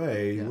different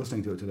way.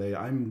 Listening to it today,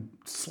 I'm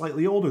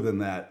slightly older than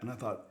that, and I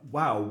thought,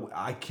 wow,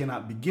 I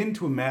cannot begin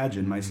to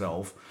imagine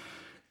myself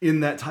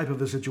in that type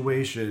of a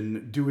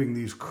situation doing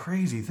these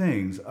crazy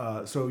things.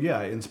 So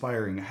yeah,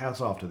 inspiring.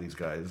 Hats off to these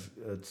guys.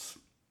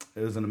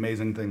 It was an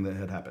amazing thing that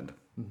had happened.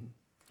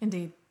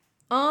 Indeed.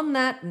 On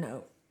that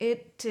note,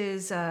 it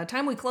is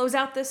time we close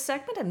out this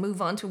segment and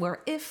move on to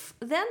our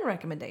if-then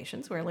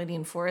recommendations, where Lady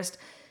and Forrest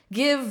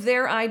give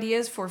their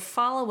ideas for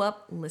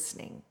follow-up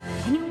listening.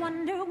 And you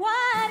wonder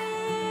what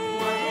if,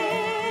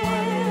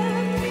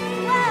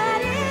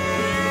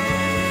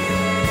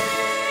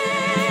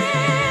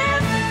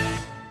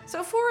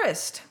 So,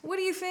 Forrest, what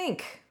do you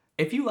think?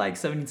 if you like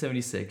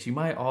 1776, you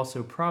might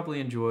also probably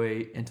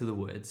enjoy Into the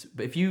Woods.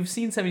 But if you've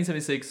seen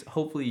 1776,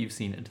 hopefully you've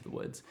seen Into the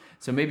Woods.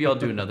 So maybe I'll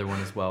do another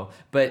one as well.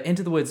 But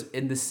Into the Woods,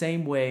 in the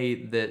same way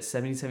that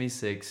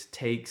 1776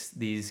 takes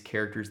these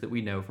characters that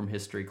we know from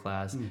history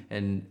class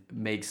and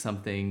makes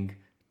something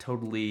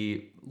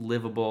totally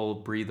livable,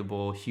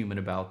 breathable, human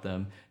about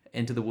them,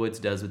 Into the Woods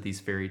does with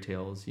these fairy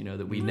tales,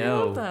 that we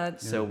know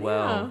so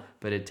well,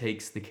 but it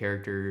takes the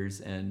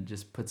characters and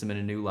just puts them in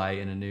a new light,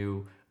 in a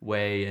new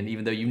way. And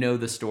even though you know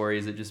the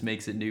stories, it just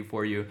makes it new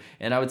for you.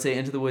 And I would say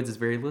Into the Woods is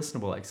very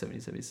listenable, like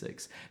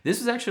 1776. This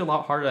was actually a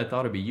lot harder than I thought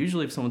it'd be.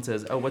 Usually if someone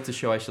says, oh, what's a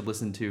show I should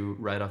listen to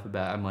right off the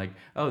bat, I'm like,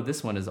 oh,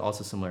 this one is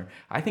also similar.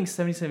 I think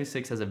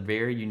 1776 has a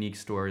very unique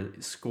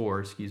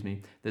score,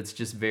 that's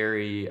just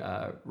very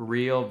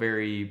real,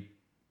 very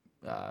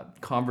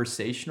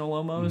conversational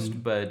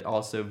almost, but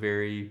also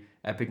very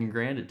epic and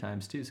grand at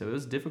times too. So it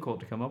was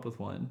difficult to come up with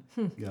one.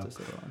 Yeah,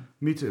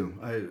 me too.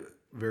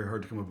 Very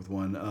hard to come up with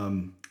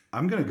one.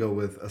 I'm going to go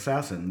with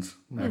Assassins,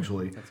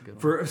 actually, that's a good one.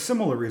 For a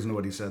similar reason to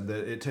what he said,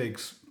 that it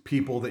takes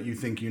people that you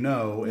think you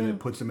know and it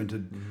puts them into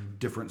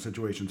different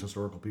situations,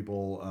 historical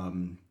people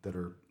that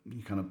are,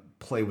 you kind of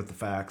play with the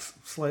facts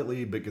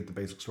slightly, but get the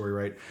basic story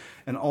right.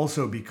 And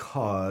also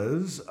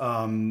because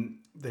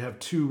they have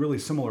two really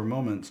similar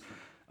moments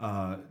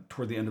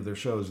toward the end of their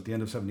shows. At the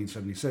end of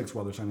 1776,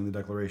 while they're signing the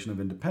Declaration of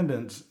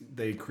Independence,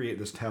 they create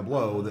this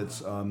tableau that's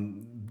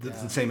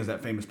the same as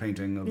that famous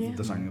painting of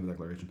the signing of the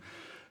Declaration.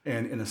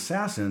 And in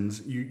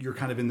Assassins, you're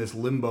kind of in this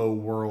limbo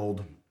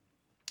world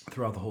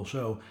throughout the whole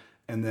show.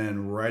 And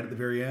then right at the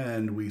very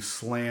end, we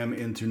slam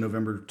into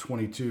November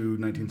 22,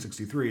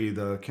 1963,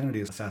 the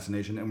Kennedy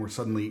assassination, and we're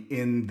suddenly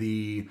in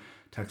the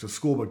Texas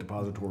School Book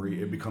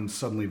Depository. It becomes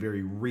suddenly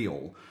very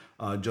real.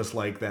 Just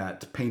like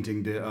that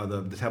painting,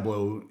 the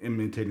tableau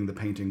imitating the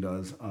painting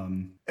does.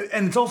 And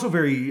it's also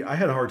I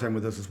had a hard time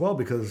with this as well,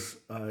 because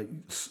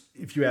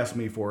if you ask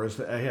me, Forrest,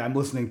 hey, I'm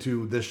listening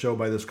to this show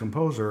by this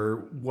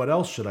composer, what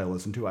else should I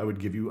listen to? I would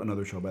give you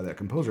another show by that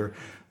composer.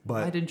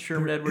 But why didn't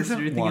Sherman Edwards do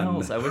anything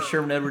else? I wish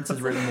Sherman Edwards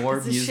has written more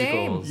It's a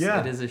shame. musicals.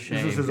 Yeah. It is a shame,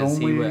 This is his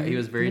because only he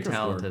was very theater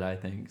score. talented, I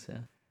think. So.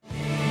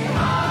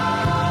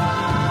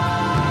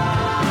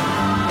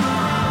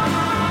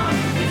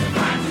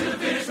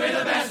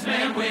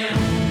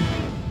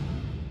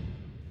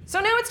 So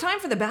now it's time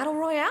for the Battle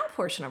Royale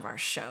portion of our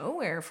show,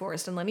 where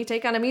Forrest and Lenny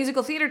take on a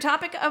musical theater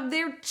topic of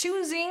their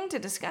choosing to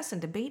discuss and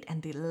debate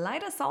and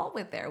delight us all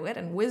with their wit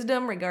and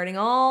wisdom regarding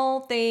all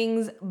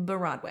things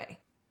Broadway.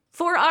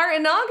 For our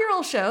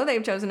inaugural show,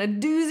 they've chosen a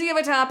doozy of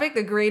a topic,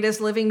 the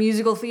greatest living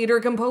musical theater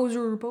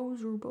composer.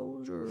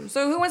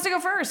 So who wants to go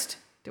first?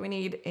 Do we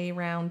need a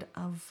round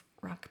of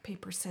rock,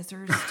 paper,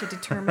 scissors to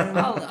determine?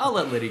 I'll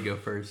let Liddy go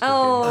first.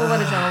 Oh,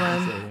 what a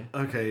gentleman.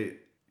 Okay,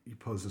 you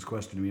posed this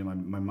question to me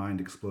and my mind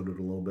exploded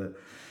a little bit.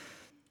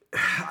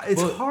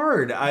 It's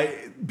hard.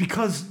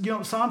 Because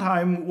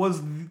Sondheim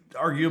was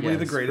arguably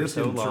the greatest,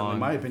 for so certainly long, in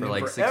my opinion, for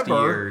like forever. 60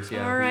 years.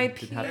 Yeah,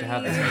 R.I.P. we have to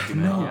have this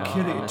argument. No yeah.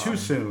 kidding. Too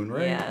soon,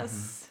 right?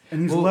 Yes.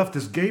 And he's left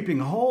this gaping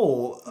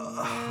hole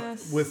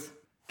Yes. with.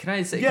 Can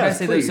I say Yes,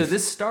 though? please. So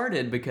this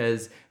started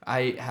because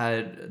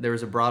there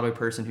was a Broadway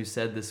person who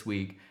said this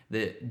week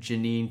that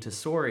Janine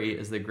Tesori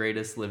is the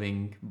greatest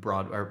living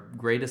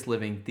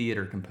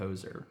theater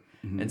composer,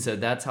 and so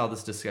that's how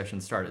this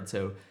discussion started.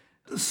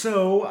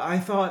 So I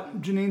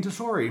thought Janine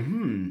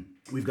Tesori.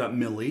 We've got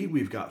Millie,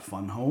 we've got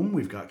Fun Home,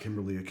 we've got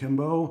Kimberly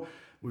Akimbo,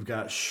 we've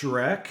got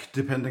Shrek,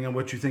 depending on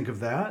what you think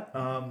of that,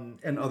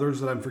 and others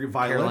that I'm forgetting.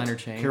 Violet,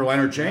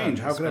 Carolina Change.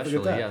 Yeah, How could I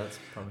forget that? Yeah, that's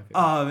probably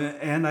my favorite.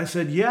 And I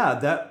said, yeah,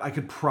 that I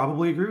could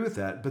probably agree with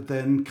that, but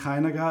then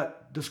kind of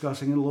got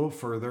discussing it a little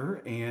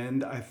further,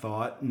 and I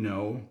thought,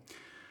 no,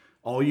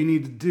 all you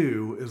need to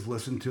do is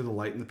listen to The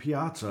Light in the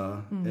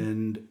Piazza,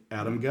 and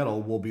Adam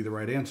Gettle will be the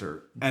right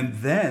answer. And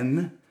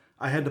then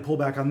I had to pull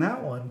back on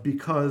that one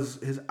because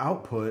his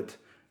output,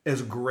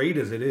 as great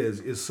as it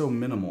is so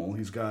minimal.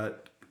 He's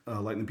got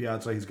Light in the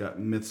Piazza, he's got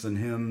Myths and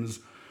Hymns,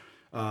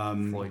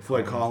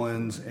 Floyd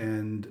Collins,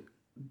 and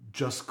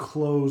just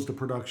closed a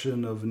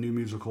production of a new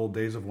musical,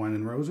 Days of Wine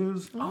and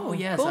Roses. Oh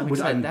yes, cool. I'm Which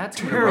excited. I'm That's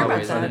terribly Broadway,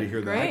 excited isn't to hear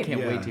it? that. Great. I can't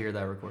Yeah. wait to hear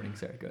that recording.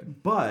 Sorry,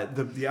 good.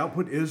 But the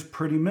output is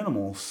pretty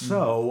minimal.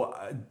 So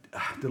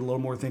I did a little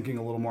more thinking,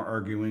 a little more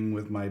arguing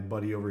with my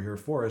buddy over here,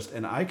 Forrest,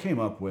 and I came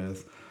up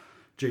with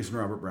Jason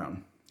Robert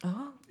Brown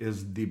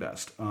is the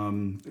best.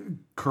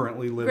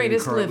 Currently living,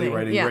 Greatest currently living,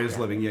 writing, yeah. greatest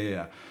living.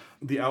 Yeah.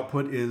 The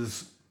output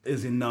is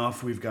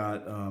enough. We've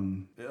got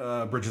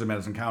Bridges of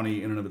Madison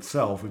County in and of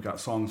itself. We've got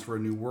Songs for a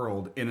New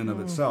World in and of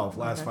itself.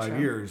 Last 5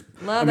 years.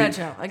 Love that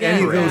show. Again,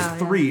 any of those yeah,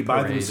 three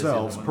by Parade is the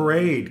themselves. other one.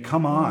 Parade,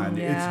 come on.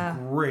 Yeah.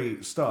 It's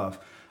great stuff.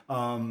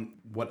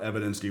 What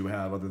evidence do you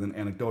have other than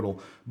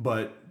anecdotal?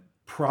 But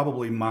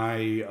probably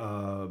my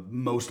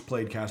most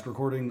played cast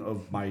recording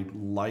of my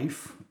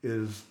life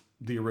is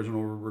the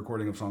original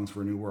recording of Songs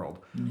for a New World.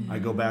 I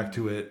go back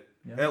to it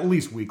at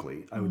least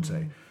weekly, I would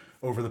say.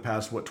 over the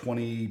past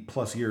 20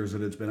 plus years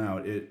that it's been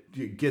out,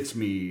 it gets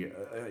me,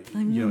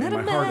 in my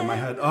heart, in my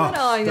head. Oh,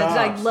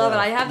 I love it.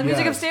 I have the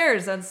music Yes.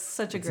 upstairs. That's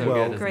such a great, so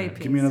good, great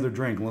piece. Give me another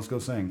drink and let's go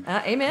sing.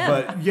 Amen.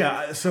 But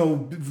yeah,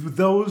 so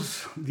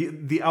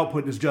the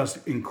output is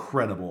just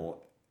incredible.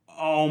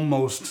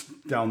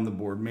 Almost down the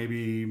board.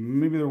 Maybe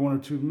there are one or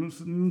two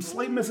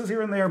slight misses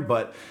here and there,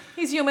 but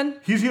He's human.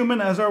 he's human,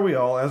 as are we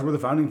all, as were the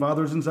founding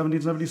fathers in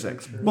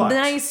 1776. But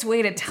Nice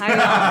way to tie it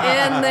up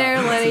in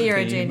there, Lenny. You're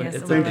a theme. genius.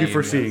 It's a thank you theme,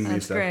 for yes. seeing me.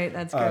 That's Steph. great.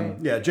 That's great.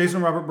 Yeah,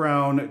 Jason Robert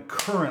Brown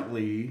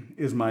currently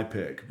is my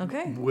pick.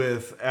 Okay.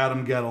 With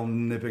Adam Gettle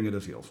nipping at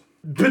his heels.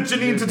 But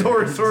Janine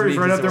Tatore's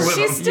right up there with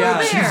She's him. still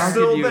there. She's how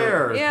still could you-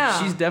 there.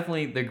 Yeah. She's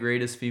definitely the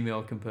greatest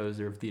female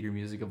composer of theater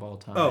music of all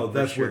time. Oh, for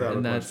that's sure. without a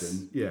And that's,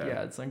 question. Yeah.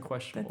 Yeah, it's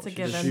unquestionable. That's a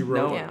She's- given. She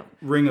wrote Yeah.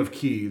 Ring of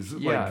Keys,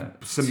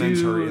 like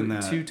cements her in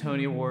that. 2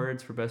 Tony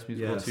Awards for Best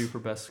Musical, Yes. 2 for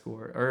Best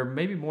Score, or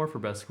maybe more for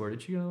Best Score.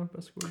 Did she go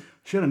Best Score?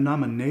 She had a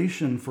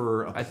nomination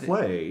for a think-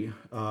 play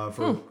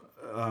for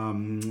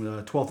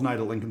 12th Night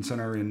at Lincoln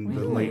Center in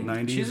the late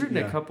 90s. She's written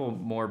Yeah. a couple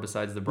more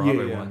besides the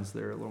Broadway Yeah. ones.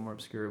 They're a little more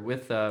obscure.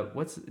 With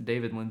what's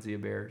David Lindsay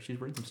Bear?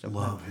 She's written some stuff.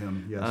 Love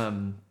him, yes.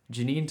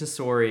 Janine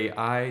Tesori,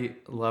 I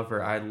love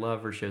her. I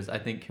love her shows. I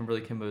think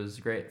Kimberly Kimbo is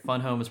great. Fun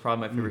Home is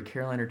probably my favorite.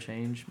 Caroline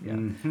Change. Yeah,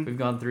 we've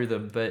gone through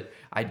them, but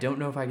I don't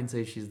know if I can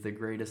say she's the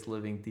greatest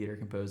living theater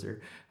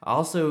composer.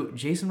 Also,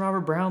 Jason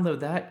Robert Brown, though,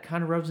 that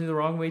kind of rubs me the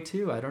wrong way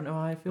too. I don't know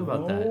how I feel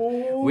about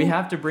that. We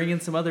have to bring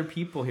in some other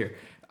people here.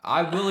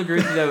 I will agree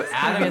with you though.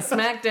 Having a Adam,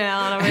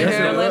 smackdown over Yes,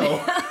 here. I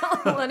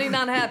Lenny, Lenny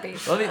not happy.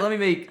 let me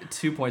make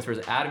 2 points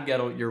first. Adam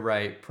Gettle, you're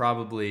right.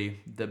 Probably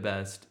the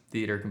best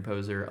theater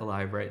composer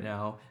alive right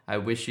now. I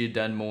wish you'd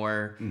done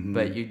more,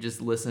 but you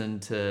just listen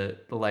to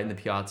The Light in the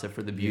Piazza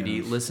for the beauty.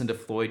 Yes. Listen to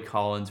Floyd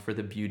Collins for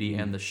the beauty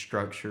and the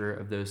structure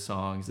of those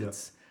songs. Yep.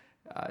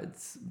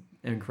 It's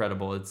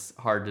incredible. It's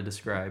hard to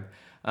describe.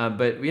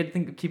 But we had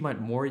to keep in mind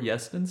Maury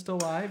Yeston's still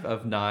alive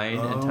of Nine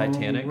and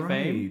Titanic fame.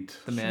 right.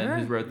 The man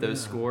who wrote those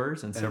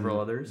scores and several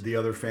others. The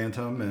other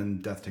Phantom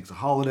and Death Takes a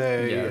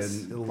Holiday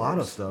Yes, and a of lot of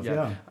course. stuff. Yeah.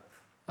 Yeah.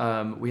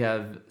 We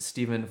have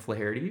Stephen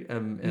Flaherty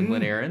and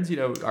Lynn Ahrens,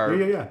 our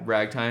Yeah.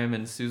 ragtime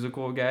and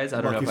Seussical guys. I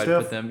don't Lucky know if Stiff.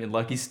 I'd put them in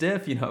Lucky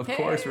Stiff, of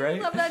course, right?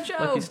 Love that show.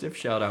 Lucky Stiff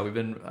shout out. We've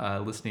been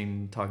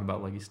talking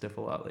about Lucky Stiff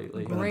a lot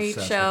lately. Great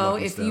obsessed with show.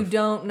 Lucky If you Stuff.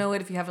 don't know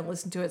it, if you haven't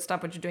listened to it,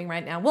 stop what you're doing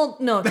right now. Well,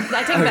 no, I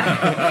take it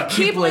back.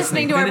 Keep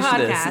listening to our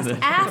Finish this.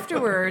 podcast.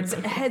 Afterwards,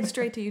 head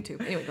straight to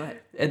YouTube. Anyway, go ahead.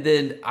 And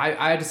then I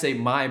had to say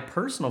my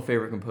personal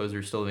favorite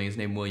composer still living is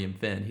named William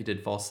Finn. He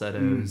did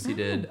falsettos. He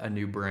did A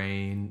New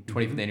Brain,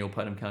 25th Annual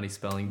Putnam County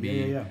Spelling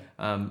Bee.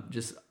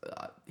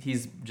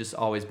 He's just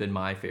always been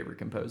my favorite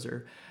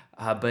composer.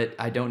 But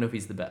I don't know if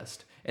he's the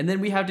best. And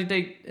then we have to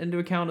take into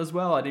account as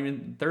well, I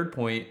mean, third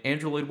point,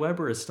 Andrew Lloyd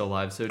Webber is still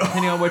alive. So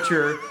depending on what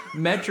your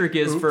metric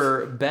is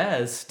for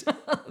best,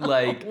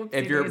 like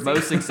if you're Whoopsie-daisy.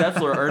 most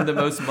successful or earned the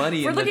most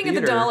money We're in the looking at the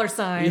theater. dollar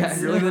signs. Yeah,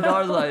 if you're looking at the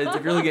dollar signs,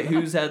 if you're looking at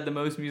who's had the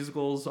most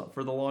musicals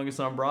for the longest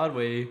on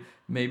Broadway,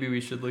 maybe we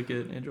should look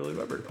at Andrew Lloyd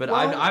Webber. But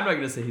I'm not going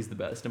to say he's the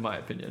best, in my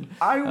opinion.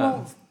 I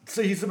won't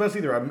say he's the best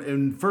either. I'm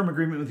in firm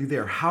agreement with you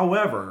there.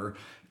 However,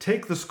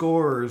 take the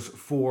scores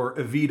for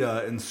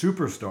Evita and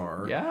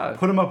Superstar. Yeah.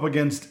 Put them up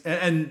against,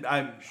 and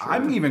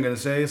I'm even going to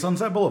say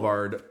Sunset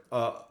Boulevard,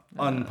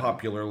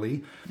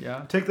 unpopularly.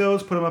 Yeah. Take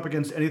those, put them up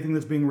against anything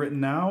that's being written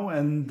now,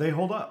 and they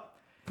hold up.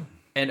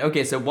 And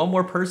okay, so one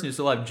more person who's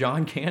still alive,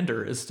 John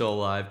Kander is still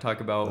alive. Talk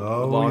about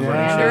Oh, long running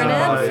yeah. shows on Kander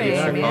and Broadway in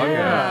fame, Chicago.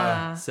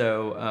 yeah.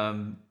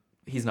 So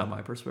he's not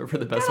my personal for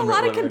the best. Got a one lot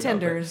of right now, but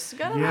contenders.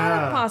 Got a lot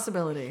Yeah. of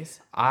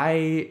possibilities.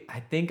 I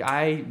think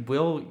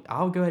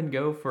I'll go ahead and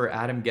go for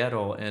Adam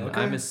Gettle, and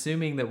Okay. I'm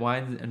assuming that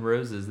Wine and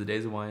Roses, the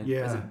Days of Wine,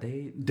 Yeah. is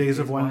it Days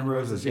of Wine and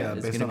Roses, yeah,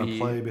 it's based gonna on a be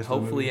play, based on a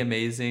hopefully movie.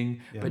 amazing,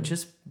 Yeah. but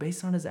just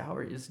based on his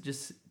hours, it's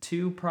just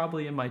 2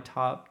 probably in my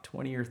top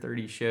 20 or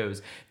 30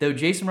 shows. Though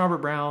Jason Robert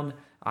Brown,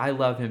 I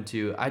love him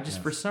too. I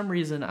just for some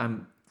reason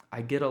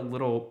I get a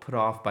little put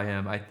off by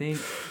him. I think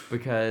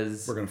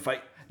because We're going to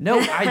fight. no,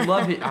 I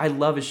love it. I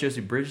love his shows.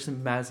 Bridges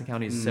in Madison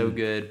County is so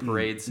good.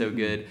 Parade's so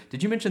good.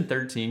 Did you mention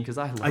 13? Because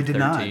I love 13. did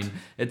not.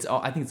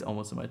 I think it's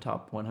almost in my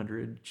top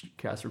 100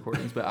 cast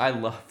recordings, but I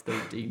love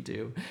 13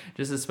 too.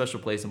 Just a special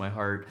place in my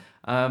heart.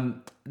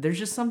 There's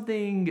just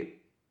something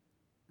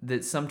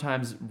that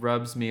sometimes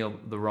rubs me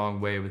the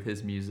wrong way with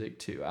his music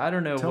too. I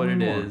don't know Tell what me it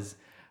more. is.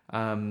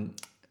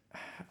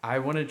 I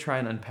want to try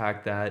and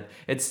unpack that.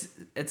 It's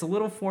a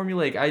little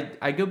formulaic.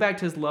 I go back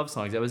to his love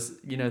songs. I was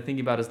thinking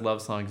about his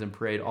love songs and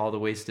Parade, All the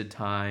Wasted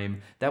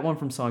Time. That one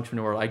from Songs from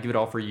New Orleans, I Give It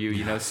All for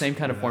You. Same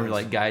kind of formula,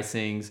 like guy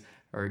sings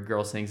or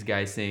girl sings,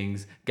 guy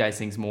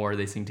sings more,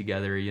 they sing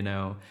together,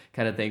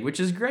 kind of thing, which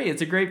is great.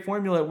 It's a great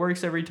formula. It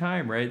works every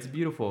time, right? It's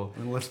beautiful.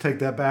 And let's take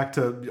that back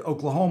to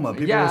Oklahoma.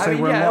 People Yeah, will say I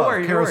mean, we're in yeah, it love.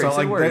 works, it Carousel, works, it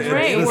like works. it's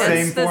Right, the that's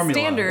same the formula.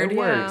 standard. It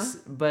Yeah. works,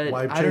 but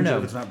Why I don't change it know.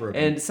 if it's not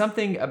broken? And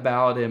something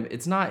about him,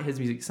 it's not his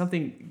music.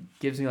 Something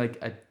gives me like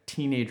a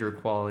teenager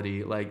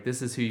quality. Like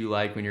this is who you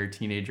like when you're a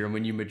teenager, and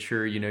when you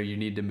mature, you know, you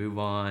need to move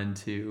on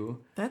to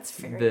That's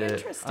very the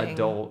interesting.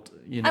 adult.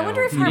 You know, I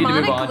wonder if you need to move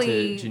on to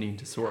harmonically- Janine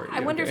Tesori. I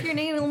wonder if you're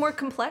needing a little more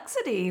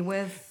complexity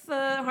with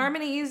the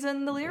harmonies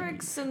and the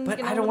lyrics, and But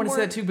you know, I don't want to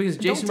say that too, because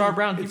Jason Robert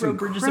Brown, he It's wrote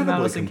Bridges of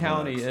incredibly Madison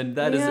complex. County, and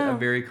that is Yeah. a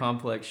very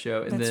complex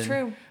show. And That's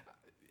then, true.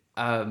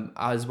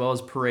 as well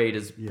as Parade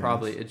is Yes.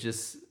 probably, it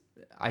just,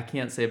 I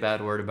can't say a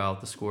bad word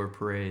about the score of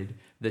Parade.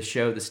 The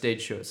show, the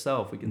stage show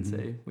itself, we can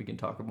say, we can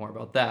talk more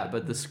about that,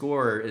 but the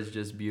score is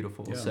just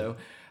beautiful. Yeah. So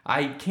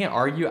I can't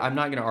argue, I'm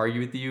not going to argue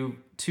with you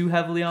too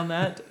heavily on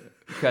that,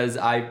 because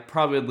I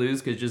probably would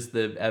lose, because just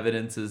the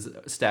evidence is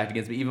stacked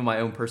against me. Even my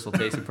own personal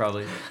taste would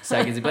probably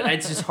stack against me. But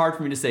it's just hard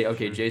for me to say,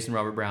 okay, Jason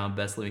Robert Brown,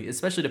 best living,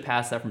 especially to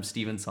pass that from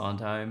Stephen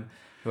Sondheim,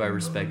 who I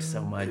respect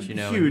so much, you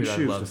know, Huge and who I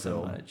shoes love to so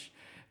fill. much.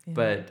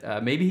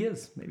 But maybe he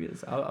is. Maybe he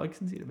is. I'll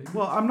concede it. Maybe.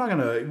 Well, I'm not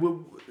gonna.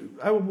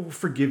 I will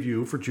forgive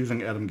you for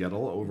choosing Adam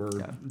Gettle over.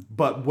 Yeah.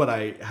 But what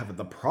I have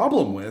the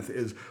problem with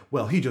is,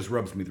 well, he just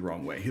rubs me the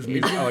wrong way. His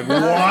music, I'm like, You're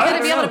gonna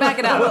what? be able to back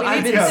it up. We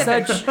I've need been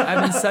specifics.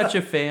 I've been such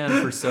a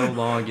fan for so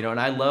long, you know, and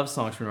I love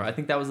songs from Normal. I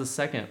think that was the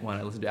second one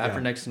I listened to after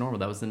Yeah. Next to Normal.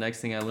 That was the next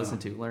thing I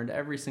listened to. Learned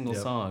every single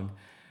Yep. song,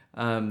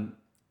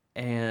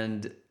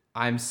 and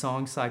I'm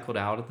song cycled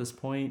out at this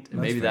point. And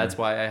maybe fair. that's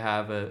why I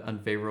have an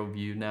unfavorable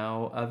view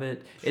now of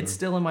it. It's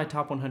still in my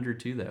top 100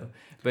 too, though.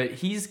 But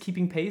he's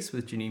keeping pace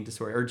with Janine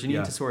Tesori, or Janine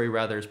Yeah. Tesori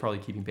rather is probably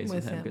keeping pace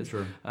with With him, him. because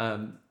Sure.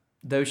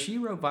 though she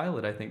wrote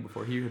Violet, I think,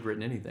 before he had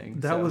written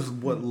anything. That so. was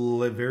what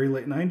very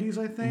late '90s,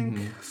 I think.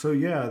 So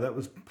yeah, that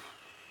was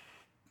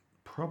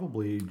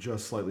probably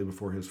just slightly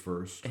before his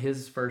first.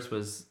 His first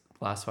was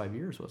last 5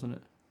 years, wasn't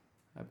it?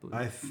 I believe.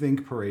 I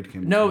think Parade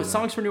came. No, before that.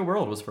 Songs for New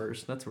World was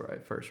first. That's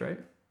right, first, right?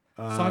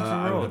 Songs for I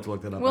New would World. have to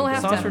look that up. We'll I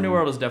have guess. Songs to- for New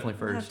World is definitely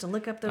We'll have first. to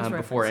look up those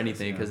Before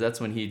references. anything, because that's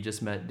when he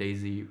just met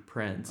Daisy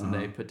Prince, and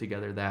they put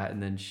together that,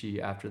 and then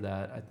she, after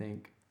that, I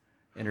think,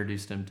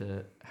 introduced him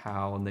to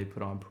Hal, and they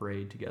put on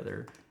Parade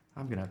together.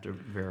 I'm gonna have to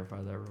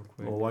verify that real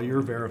quick. Well, while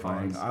you're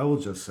verifying, I will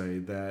just say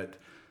that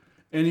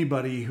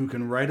anybody who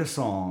can write a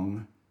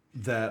song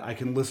that I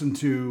can listen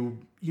to,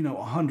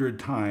 100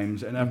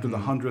 times, and after the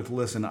 100th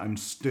listen, I'm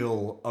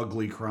still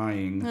ugly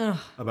crying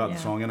about yeah.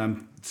 the song. And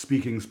I'm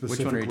speaking Which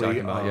specifically one are you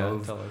talking about? Yeah,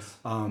 of tell us.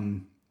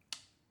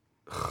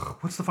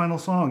 what's the final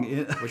song?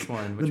 Which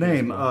one? The Which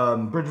name, musical?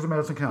 Bridges of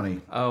Madison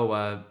County.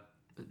 Oh,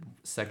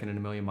 Second in a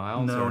Million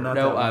Miles? No, or, not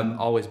no, that one.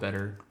 Always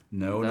Better.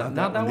 No, Not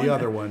not that that one. The one?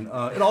 other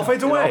one. It all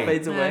fades It away. all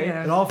fades away.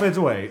 Okay. It all fades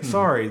away.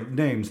 Sorry,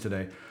 names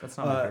today. That's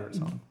not my favorite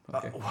song.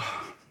 Okay.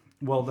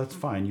 Well, that's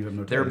fine. You have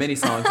no taste. There are many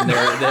songs, and there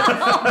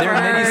are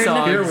many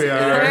songs. Here we are.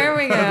 There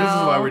we go. This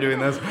is why we're doing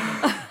this.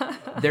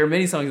 There are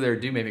many songs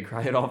that do make me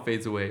cry. It all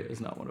fades away is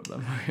not one of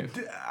them.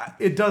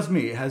 It does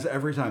me. It has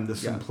every time. The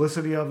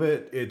simplicity of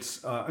it.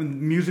 It's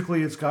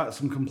musically, it's got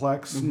some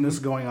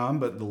complexness going on,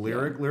 but the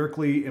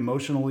lyrically,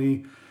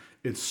 emotionally,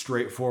 it's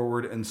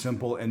straightforward and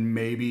simple. And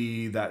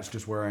maybe that's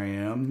just where I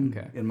am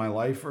in my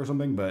life or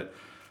something. But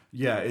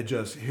yeah, it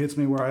just hits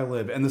me where I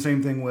live. And the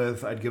same thing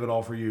with "I'd Give It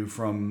All for You"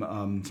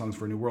 from Songs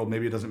for a New World.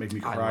 Maybe it doesn't make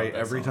me I cry love that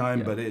every song. time,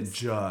 Yeah. but it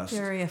just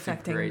Very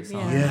affecting. great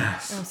song. Yeah.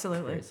 Yes.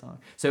 Absolutely. Great song.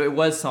 So it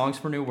was Songs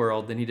for New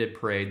World, then he did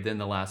Parade, then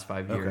the last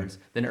 5 years,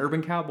 then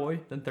Urban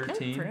Cowboy, then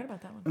 13, I forgot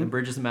about that one. then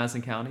Bridges in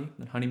Madison County,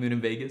 then Honeymoon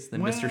in Vegas, then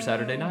Mr.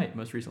 Saturday Night,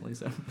 most recently.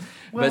 So,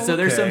 Well, but so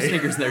there's some okay.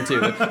 snickers there too.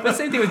 But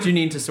same thing with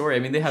Janine Tesori. I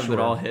mean, they have it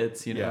all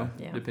hits, Yeah.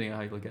 Yeah. depending on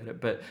how you look at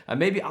it. But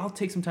maybe I'll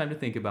take some time to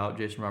think about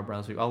Jason Robert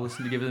Brown's music. I'll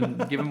listen to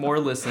give him more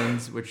listens,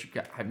 which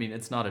I mean,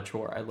 it's not a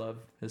chore. I love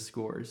his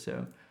scores,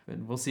 so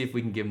and we'll see if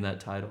we can give him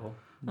that title.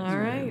 All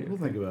right. We'll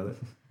think about it.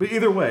 But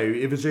either way,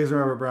 if it's Jason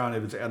Robert Brown,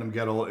 if it's Adam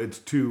Gettle, it's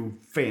two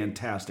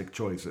fantastic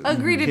choices.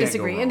 Agree to Can't go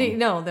disagree. wrong. Indeed,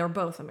 no, they're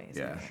both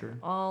amazing. Yeah, sure.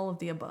 All of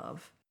the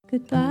above.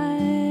 Goodbye.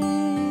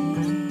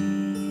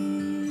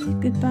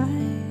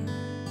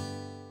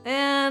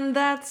 And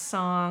that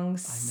song,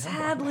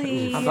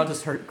 sadly. I'm about to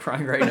start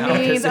crying right now.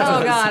 means, 'cause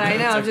oh it's- God, I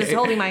know. it's Just okay.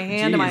 holding my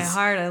hand to my Jeez.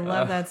 heart. I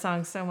love that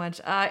song so much.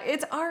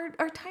 It's our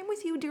time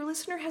with you, dear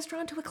listener, has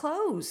drawn to a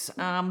close.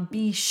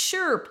 Be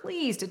sure,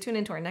 please, to tune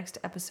into our next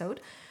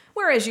episode,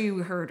 where, as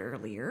you heard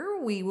earlier,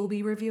 we will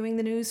be reviewing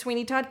the new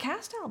Sweeney Todd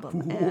cast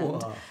album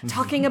and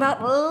talking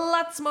about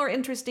lots more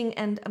interesting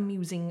and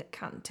amusing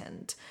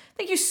content.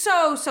 Thank you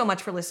so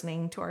much for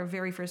listening to our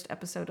very first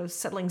episode of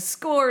Settling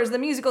Scores, the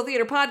musical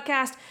theater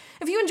podcast.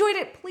 If you enjoyed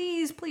it,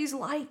 please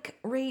like,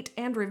 rate,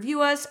 and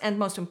review us, and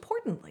most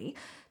importantly,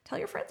 tell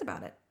your friends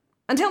about it.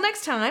 Until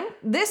next time,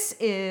 this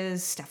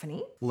is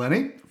Stephanie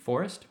Lenny?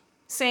 Forrest?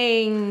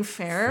 saying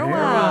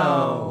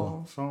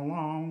farewell. So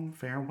long.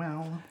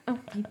 Farewell. Oh,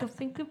 people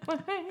think goodbye.